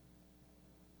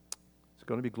 It's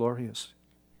going to be glorious.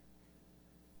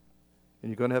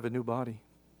 And you're going to have a new body.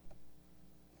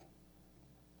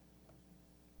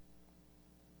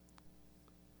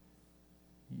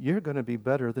 You're going to be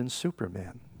better than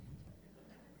Superman.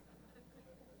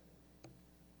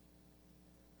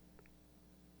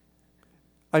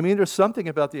 I mean, there's something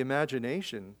about the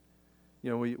imagination.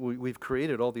 We've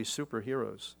created all these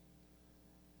superheroes.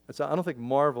 I don't think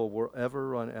Marvel will ever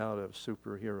run out of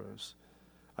superheroes.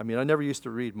 I mean, I never used to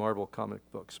read Marvel comic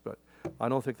books, but I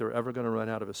don't think they're ever going to run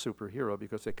out of a superhero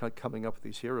because they keep coming up with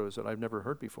these heroes that I've never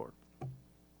heard before.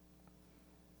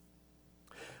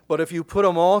 But if you put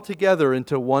them all together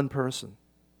into one person,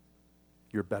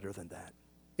 you're better than that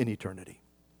in eternity.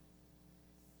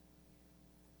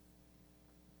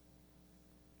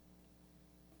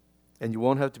 And you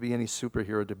won't have to be any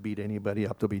superhero to beat anybody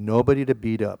up. There'll be nobody to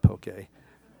beat up, okay?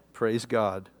 Praise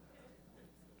God.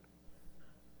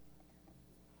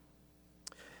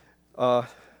 Where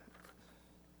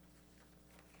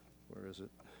is it?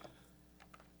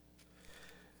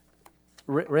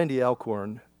 Randy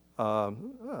Alcorn,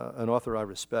 an author I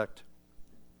respect.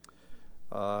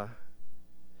 I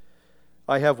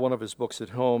have one of his books at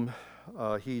home.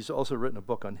 He's also written a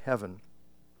book on heaven.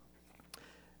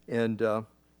 And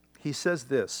he says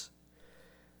this.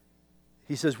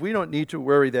 He says, we don't need to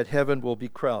worry that heaven will be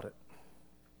crowded.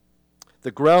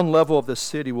 The ground level of the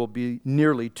city will be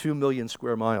nearly 2 million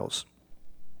square miles.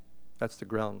 That's the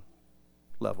ground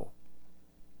level.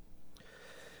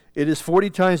 It is 40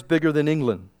 times bigger than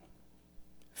England,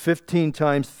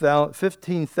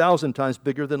 15,000 times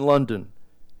bigger than London,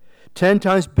 10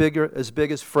 times as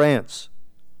big as France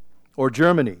or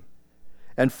Germany,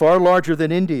 and far larger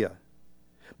than India.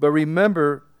 But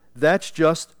remember, that's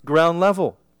just ground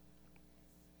level.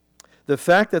 The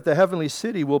fact that the heavenly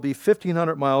city will be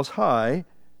 1,500 miles high,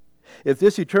 if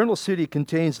this eternal city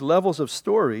contains levels of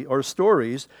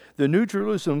stories, the New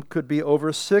Jerusalem could be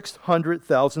over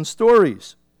 600,000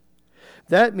 stories.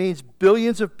 That means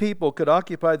billions of people could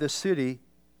occupy the city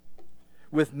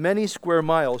with many square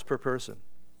miles per person.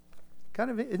 Kind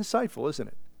of insightful, isn't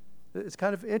it? It's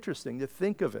kind of interesting to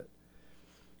think of it.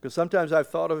 Because sometimes I've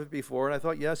thought of it before, and I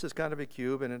thought, yes, it's kind of a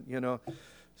cube, and it,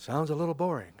 sounds a little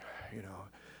boring,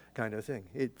 kind of thing.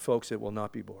 Folks, it will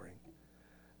not be boring.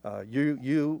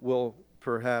 You will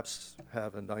perhaps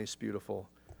have a nice, beautiful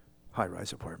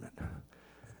high-rise apartment.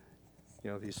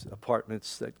 These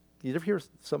apartments that, you ever hear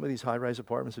some of these high-rise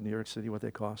apartments in New York City, what they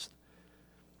cost?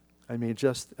 I mean,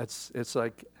 it's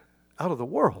like out of the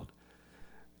world.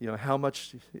 How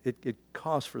much it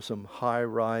costs for some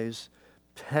high-rise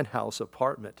penthouse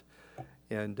apartment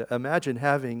And imagine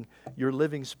having your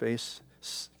living space,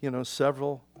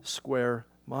 several square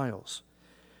miles.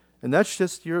 And that's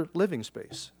just your living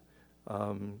space.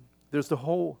 There's the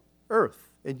whole earth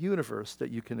and universe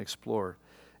that you can explore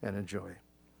and enjoy.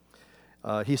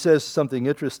 He says something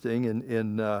interesting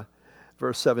in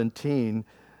verse 17,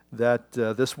 that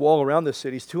this wall around the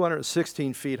city is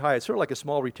 216 feet high. It's sort of like a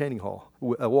small retaining wall,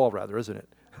 isn't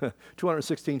it?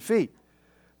 216 feet.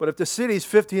 But if the city's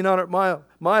 1,500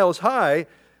 miles high,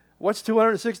 what's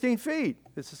 216 feet?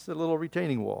 It's just a little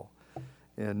retaining wall.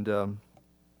 And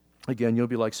again, you'll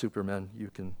be like Superman. You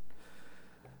can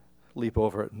leap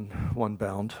over it in one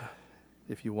bound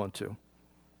if you want to.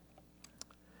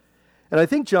 And I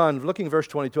think John, looking at verse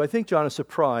 22, I think John is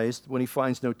surprised when he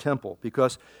finds no temple,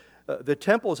 because the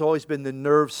temple has always been the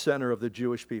nerve center of the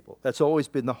Jewish people. That's always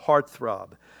been the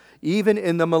heartthrob. Even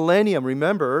in the millennium,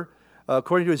 remember,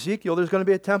 according to Ezekiel, there's going to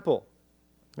be a temple.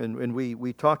 And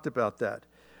we talked about that.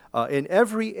 In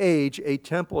every age, a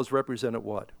temple has represented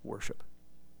what? Worship.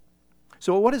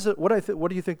 So what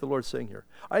do you think the Lord's saying here?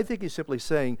 I think he's simply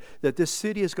saying that this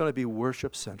city is going to be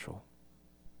worship central.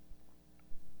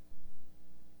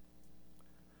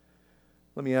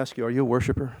 Let me ask you, are you a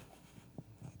worshiper?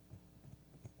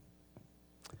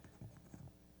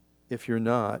 If you're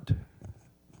not,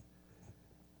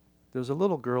 there's a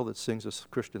little girl that sings a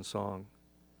Christian song,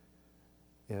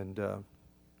 and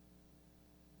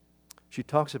she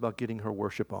talks about getting her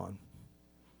worship on.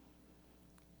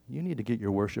 You need to get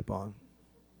your worship on.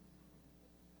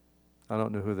 I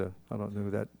don't know who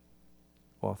that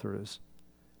author is,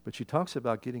 but she talks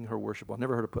about getting her worship on.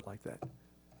 Never heard it put like that.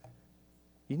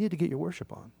 You need to get your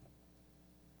worship on.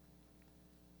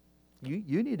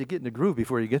 You need to get in the groove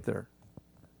before you get there.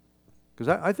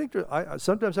 Because I think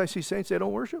sometimes I see saints, they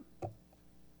don't worship.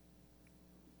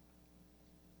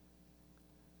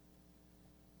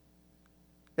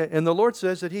 And the Lord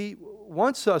says that he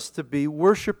wants us to be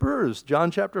worshipers.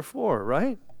 John chapter 4,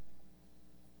 right?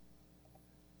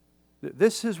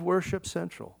 This is worship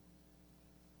central.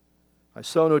 I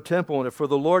saw no temple in it, for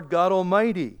the Lord God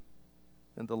Almighty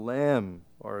and the Lamb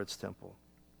are its temple.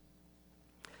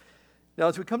 Now,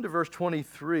 as we come to verse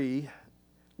 23,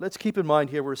 let's keep in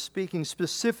mind here we're speaking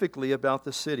specifically about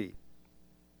the city,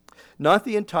 not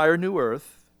the entire new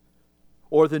earth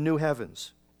or the new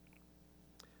heavens.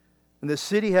 And the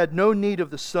city had no need of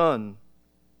the sun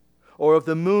or of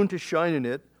the moon to shine in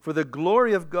it, for the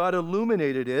glory of God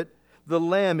illuminated it. The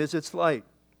Lamb is its light.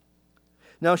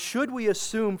 Now, should we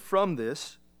assume from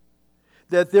this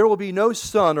that there will be no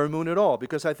sun or moon at all?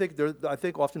 Because I think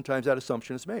oftentimes that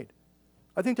assumption is made.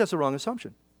 I think that's a wrong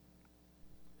assumption.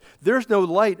 There's no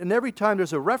light, and every time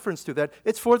there's a reference to that,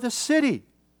 it's for the city.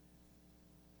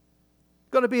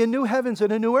 Going to be a new heavens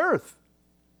and a new earth.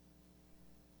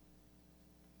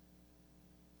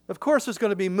 Of course there's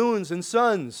going to be moons and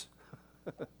suns.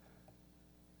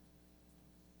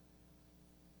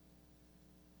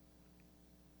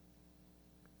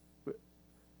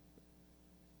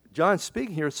 John's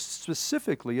speaking here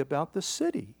specifically about the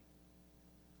city.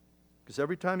 Because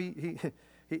every time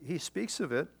he speaks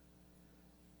of it,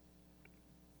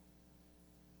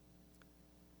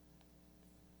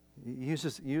 he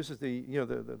uses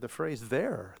the phrase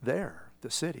there,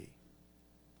 the city.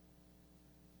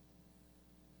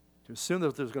 To assume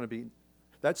that there's going to be,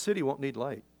 that city won't need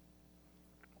light.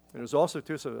 And there's also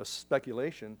too a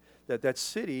speculation that that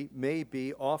city may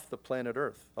be off the planet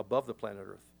Earth, above the planet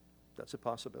Earth. That's a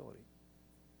possibility.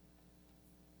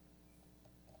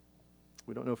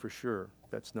 We don't know for sure.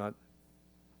 That's not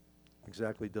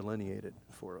exactly delineated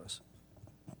for us.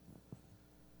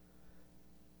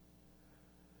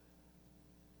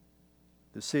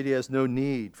 The city has no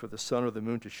need for the sun or the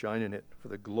moon to shine in it, for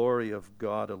the glory of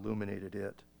God illuminated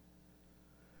it.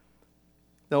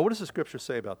 Now, what does the scripture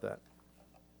say about that?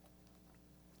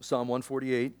 Psalm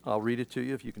 148, I'll read it to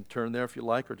you if you can turn there if you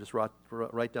like, or just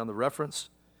write down the reference.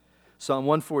 Psalm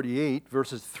 148,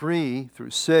 verses 3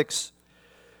 through 6.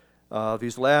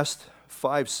 These last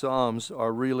 5 psalms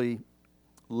are really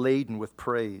laden with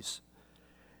praise.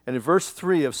 And in verse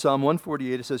 3 of Psalm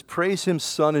 148, it says, "Praise him,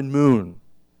 sun and moon.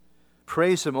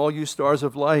 Praise him, all you stars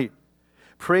of light.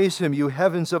 Praise him, you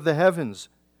heavens of the heavens,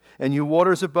 and you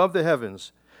waters above the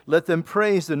heavens. Let them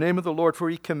praise the name of the Lord, for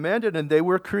he commanded and they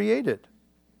were created.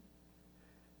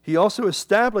 He also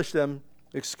established them,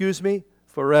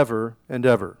 forever and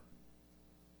ever."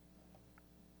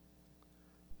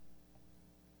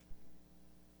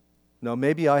 Now,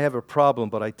 maybe I have a problem,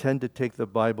 but I tend to take the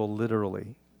Bible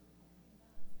literally.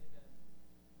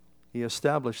 He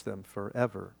established them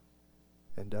forever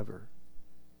and ever.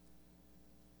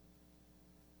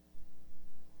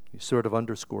 He sort of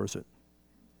underscores it.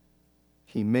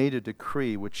 He made a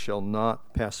decree which shall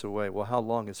not pass away. Well, how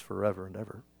long is forever and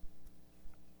ever?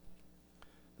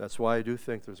 That's why I do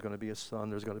think there's going to be a sun,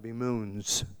 there's going to be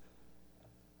moons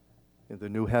in the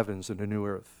new heavens and the new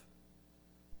earth.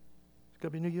 There's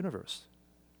going to be a new universe.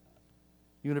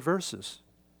 Universes.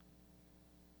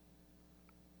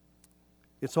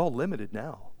 It's all limited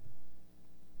now.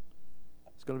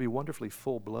 It's going to be wonderfully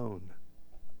full-blown.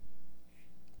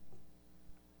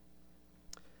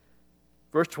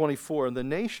 Verse 24, and the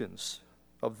nations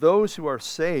of those who are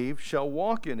saved shall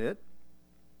walk in it,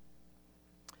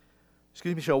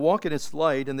 shall walk in its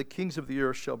light, and the kings of the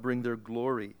earth shall bring their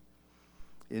glory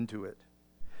into it.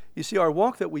 You see, our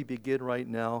walk that we begin right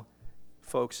now,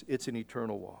 folks, it's an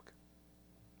eternal walk.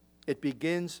 It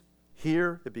begins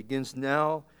here, it begins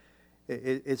now.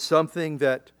 It's something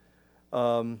that,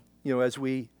 as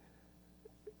we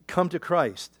come to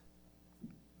Christ,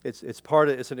 it's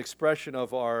an expression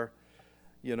of our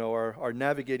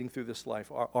navigating through this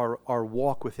life, our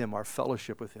walk with Him, our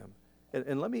fellowship with Him.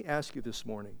 And let me ask you this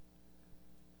morning,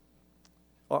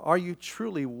 are you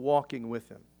truly walking with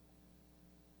Him?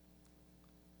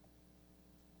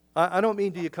 I don't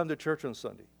mean do you come to church on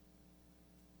Sunday.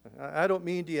 I don't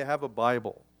mean do you have a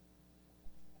Bible.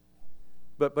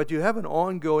 But do you have an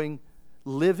ongoing,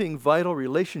 living, vital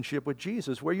relationship with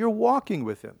Jesus where you're walking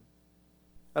with Him?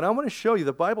 And I want to show you,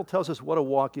 the Bible tells us what a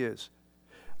walk is.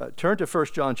 Turn to 1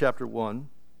 John chapter 1.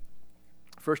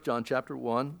 1 John chapter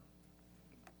 1.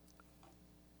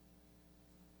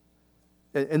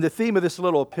 And the theme of this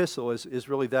little epistle is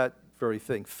really that very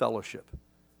thing, fellowship.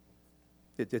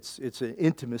 It's an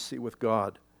intimacy with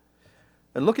God.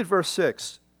 And look at verse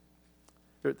 6.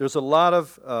 There's a lot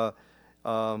of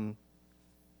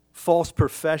false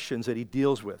professions that he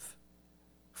deals with.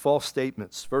 False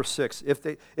statements. Verse 6.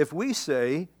 If we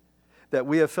say that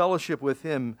we have fellowship with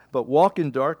Him, but walk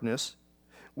in darkness,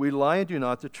 we lie and do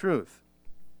not the truth.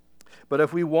 But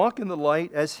if we walk in the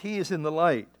light as He is in the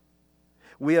light,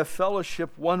 we have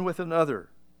fellowship one with another.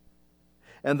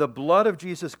 And the blood of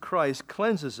Jesus Christ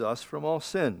cleanses us from all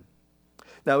sin.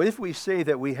 Now, if we say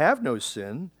that we have no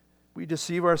sin, we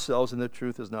deceive ourselves and the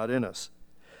truth is not in us.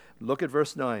 Look at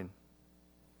verse 9.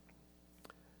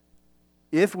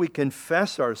 If we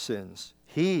confess our sins,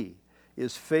 He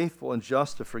is faithful and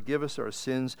just to forgive us our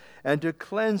sins and to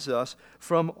cleanse us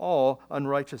from all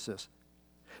unrighteousness.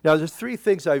 Now, there's three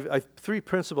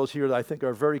principles here that I think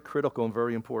are very critical and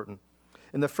very important.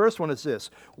 And the first one is this: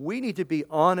 we need to be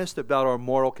honest about our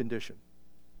moral condition.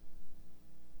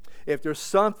 If there's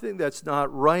something that's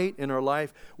not right in our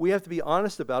life, we have to be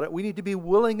honest about it. We need to be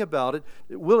willing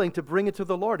to bring it to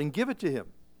the Lord and give it to Him.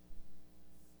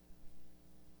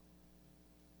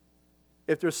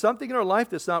 If there's something in our life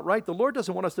that's not right, the Lord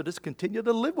doesn't want us to just continue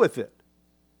to live with it.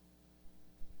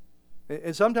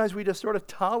 And sometimes we just sort of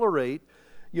tolerate,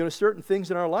 certain things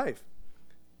in our life.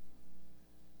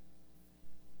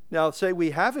 Now, say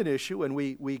we have an issue and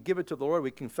we give it to the Lord,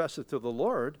 we confess it to the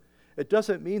Lord, it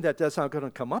doesn't mean that that's not going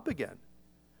to come up again.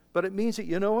 But it means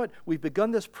that, we've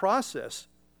begun this process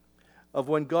of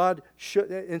when God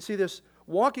should, and see, this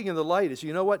walking in the light is,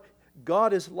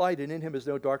 God is light and in Him is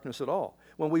no darkness at all.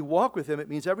 When we walk with Him, it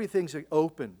means everything's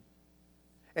open.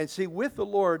 And see, with the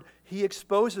Lord, He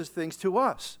exposes things to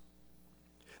us.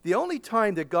 The only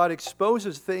time that God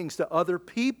exposes things to other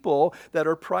people that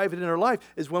are private in our life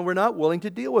is when we're not willing to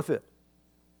deal with it.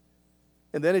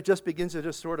 And then it just begins to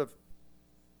just sort of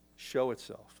show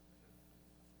itself.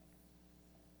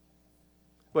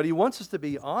 But He wants us to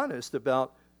be honest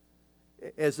about,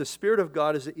 as the Spirit of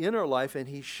God is in our life and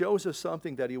He shows us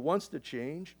something that He wants to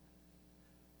change,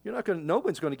 no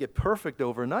one's going to get perfect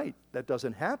overnight. That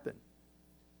doesn't happen.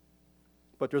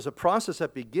 But there's a process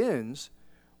that begins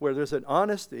where there's an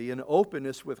honesty and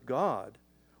openness with God,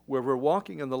 where we're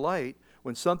walking in the light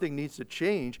when something needs to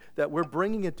change, that we're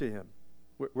bringing it to Him.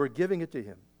 We're giving it to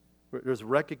Him. There's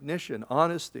recognition,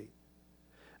 honesty.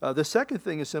 The second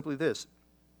thing is simply this: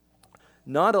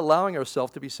 not allowing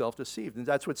ourselves to be self-deceived. And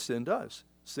that's what sin does.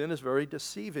 Sin is very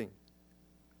deceiving.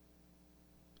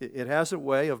 It has a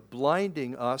way of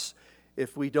blinding us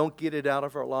if we don't get it out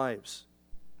of our lives.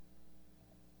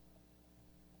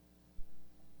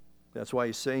 That's why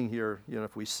he's saying here,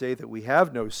 if we say that we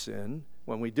have no sin,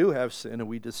 when we do have sin and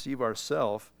we deceive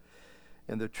ourselves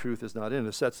and the truth is not in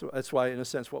us. That's why, in a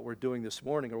sense, what we're doing this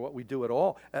morning, or what we do at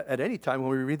all, at any time when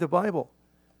we read the Bible.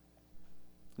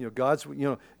 God's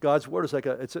word is like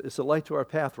it's a light to our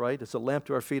path, right? It's a lamp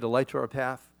to our feet, a light to our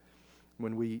path.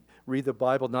 When we read the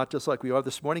Bible, not just like we are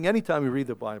this morning, anytime we read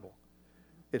the Bible,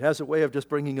 it has a way of just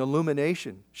bringing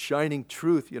illumination, shining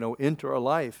truth, into our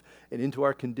life and into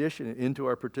our condition and into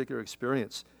our particular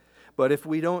experience. But if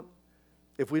we don't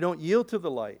if we don't yield to the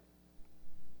light,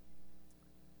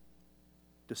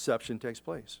 deception takes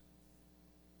place.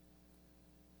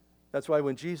 That's why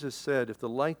when Jesus said, if the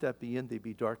light that be in thee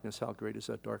be darkness, how great is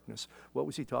that darkness? What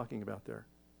was he talking about there?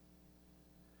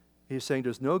 He's saying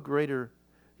there's no greater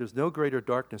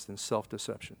darkness than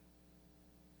self-deception.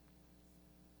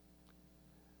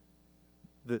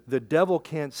 The devil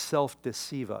can't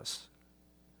self-deceive us.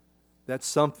 That's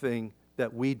something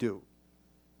that we do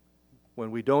when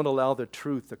we don't allow the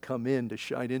truth to come in, to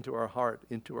shine into our heart,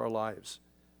 into our lives.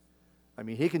 I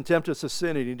mean, he can tempt us to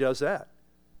sin, and he does that.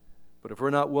 But if we're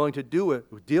not willing to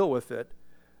deal with it,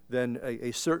 then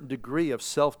a certain degree of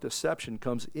self-deception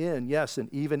comes in, yes,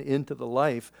 and even into the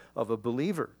life of a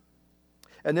believer.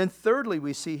 And then thirdly,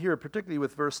 we see here, particularly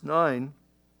with verse 9,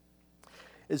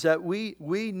 is that we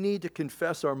need to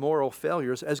confess our moral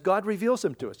failures as God reveals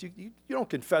them to us. You don't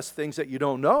confess things that you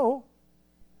don't know.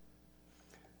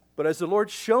 But as the Lord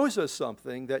shows us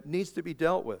something that needs to be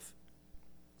dealt with.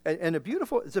 And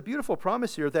it's a beautiful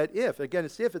promise here that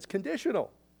it's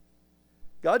conditional.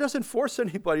 God doesn't force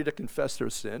anybody to confess their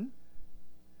sin.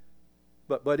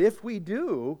 But if we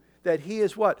do, that he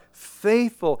is what?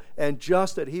 Faithful and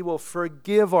just, that he will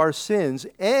forgive our sins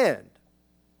and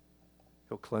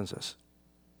he'll cleanse us.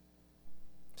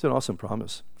 It's an awesome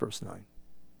promise, verse 9.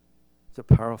 It's a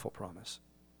powerful promise.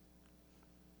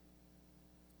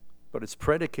 But it's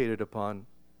predicated upon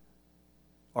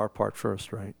our part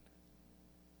first, right?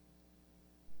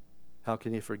 How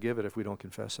can he forgive it if we don't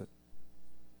confess it?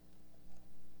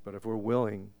 But if we're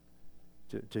willing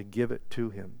to give it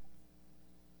to him,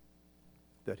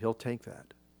 that he'll take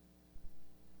that.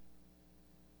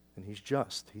 And he's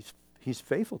just. He's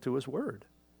faithful to his word.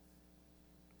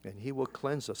 And he will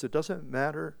cleanse us. It doesn't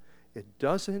matter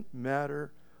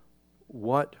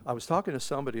what. I was talking to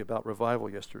somebody about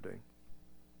revival yesterday.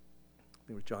 I think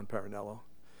it was John Parinello.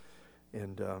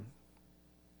 And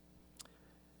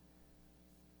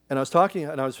I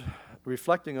was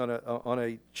reflecting on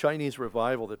a Chinese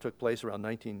revival that took place around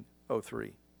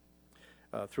 1903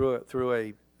 through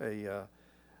a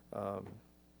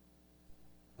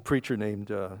preacher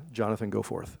named Jonathan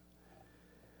Goforth.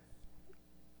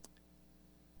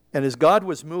 And as God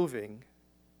was moving,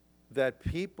 that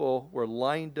people were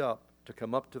lined up to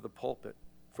come up to the pulpit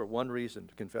for one reason,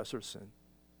 to confess their sin.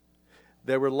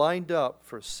 They were lined up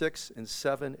for 6 and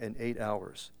 7 and 8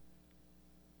 hours.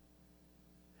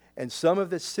 And some of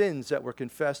the sins that were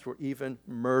confessed were even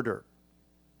murder.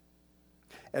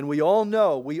 And we all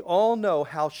know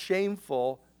how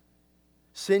shameful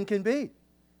sin can be.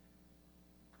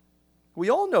 We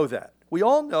all know that. We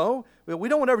all know. We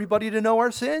don't want everybody to know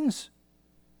our sins.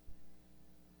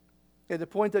 And the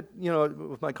point that,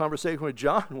 with my conversation with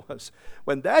John was,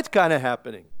 when that's kind of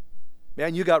happening,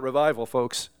 man, you got revival,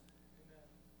 folks.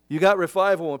 You got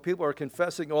revival when people are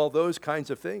confessing all those kinds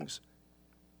of things.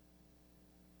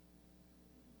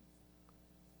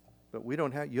 But you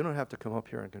don't have to come up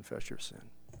here and confess your sin.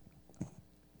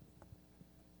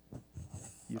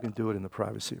 You can do it in the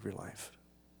privacy of your life.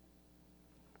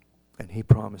 And he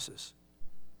promises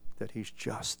that he's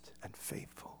just and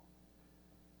faithful.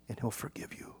 And he'll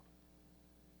forgive you.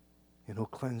 And he'll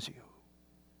cleanse you.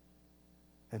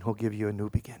 And he'll give you a new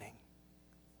beginning.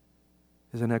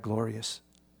 Isn't that glorious?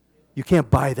 You can't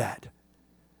buy that.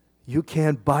 You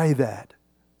can't buy that.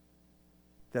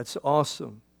 That's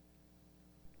awesome.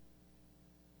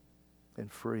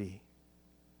 And free.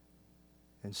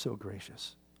 And so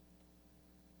gracious.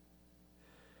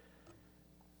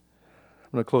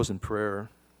 I'm going to close in prayer.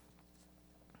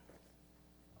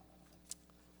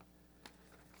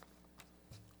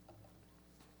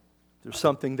 There's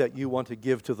something that you want to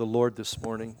give to the Lord this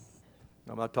morning.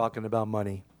 I'm not talking about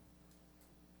money.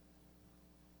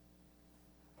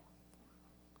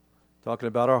 Talking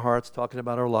about our hearts, talking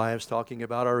about our lives, talking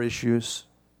about our issues.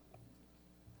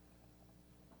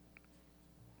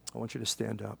 I want you to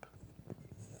stand up.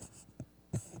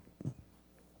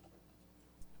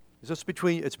 It's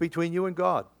between you and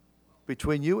God,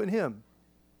 between you and him.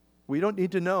 We don't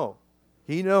need to know.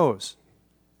 He knows.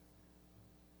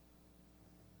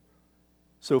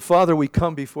 So, Father, we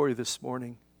come before you this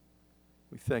morning.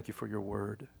 We thank you for your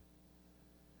word.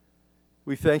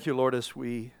 We thank you, Lord, as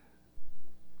we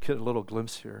get a little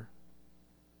glimpse here,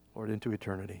 Lord, into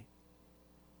eternity.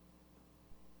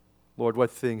 Lord,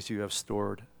 what things you have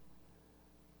stored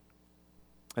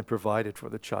and provided for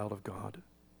the child of God.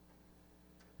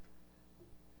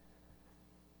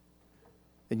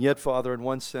 And yet, Father, in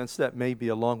one sense, that may be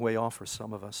a long way off for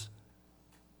some of us.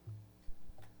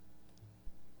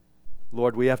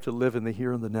 Lord, we have to live in the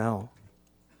here and the now.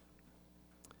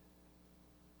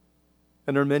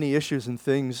 And there are many issues and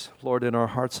things, Lord, in our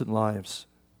hearts and lives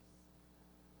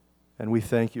And we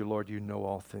thank you, Lord, you know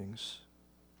all things.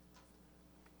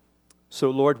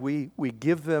 So, Lord, we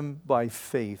give them by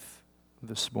faith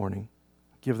this morning.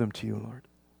 Give them to you, Lord.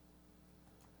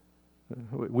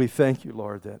 We thank you,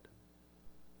 Lord, that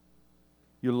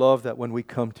you love that when we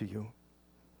come to you,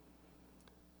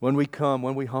 when we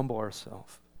humble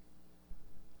ourselves,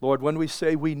 Lord, when we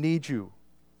say we need you,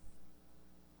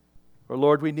 or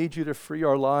Lord, we need you to free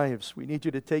our lives, we need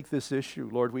you to take this issue,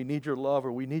 Lord, we need your love,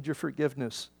 or we need your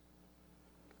forgiveness.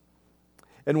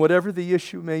 And whatever the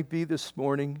issue may be this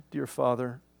morning, dear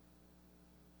Father,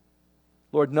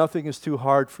 Lord, nothing is too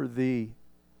hard for thee,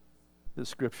 the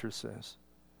Scripture says.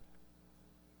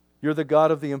 You're the God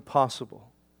of the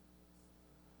impossible.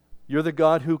 You're the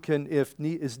God who can, if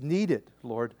is needed,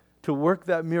 Lord, to work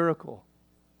that miracle.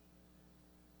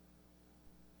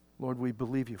 Lord, we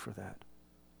believe you for that.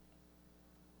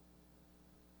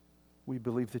 We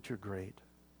believe that you're great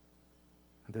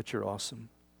and that you're awesome.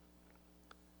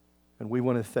 And we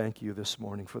want to thank you this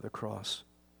morning for the cross.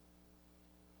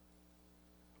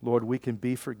 Lord, we can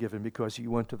be forgiven because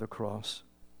you went to the cross.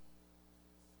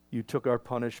 You took our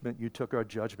punishment, you took our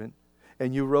judgment,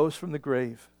 and you rose from the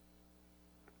grave.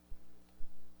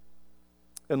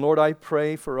 And Lord, I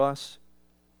pray for us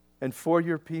and for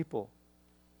your people,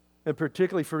 and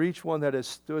particularly for each one that has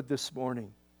stood this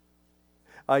morning.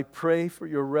 I pray for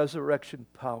your resurrection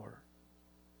power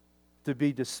to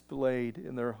be displayed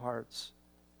in their hearts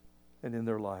and in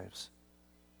their lives.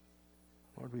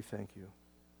 Lord, we thank you.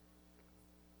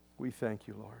 We thank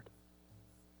you, Lord.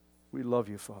 We love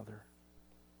you, Father.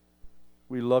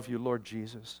 We love you, Lord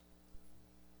Jesus.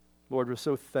 Lord, we're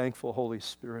so thankful, Holy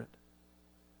Spirit,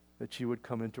 that you would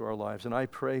come into our lives. And I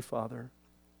pray, Father,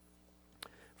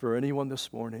 for anyone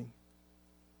this morning,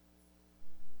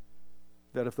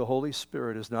 that if the Holy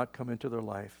Spirit has not come into their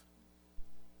life,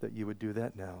 that you would do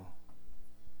that now.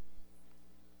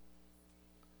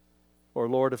 Or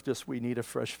Lord, if just we need a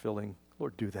fresh filling,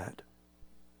 Lord, do that.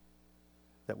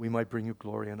 That we might bring you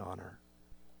glory and honor.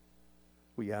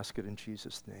 We ask it in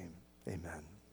Jesus' name. Amen.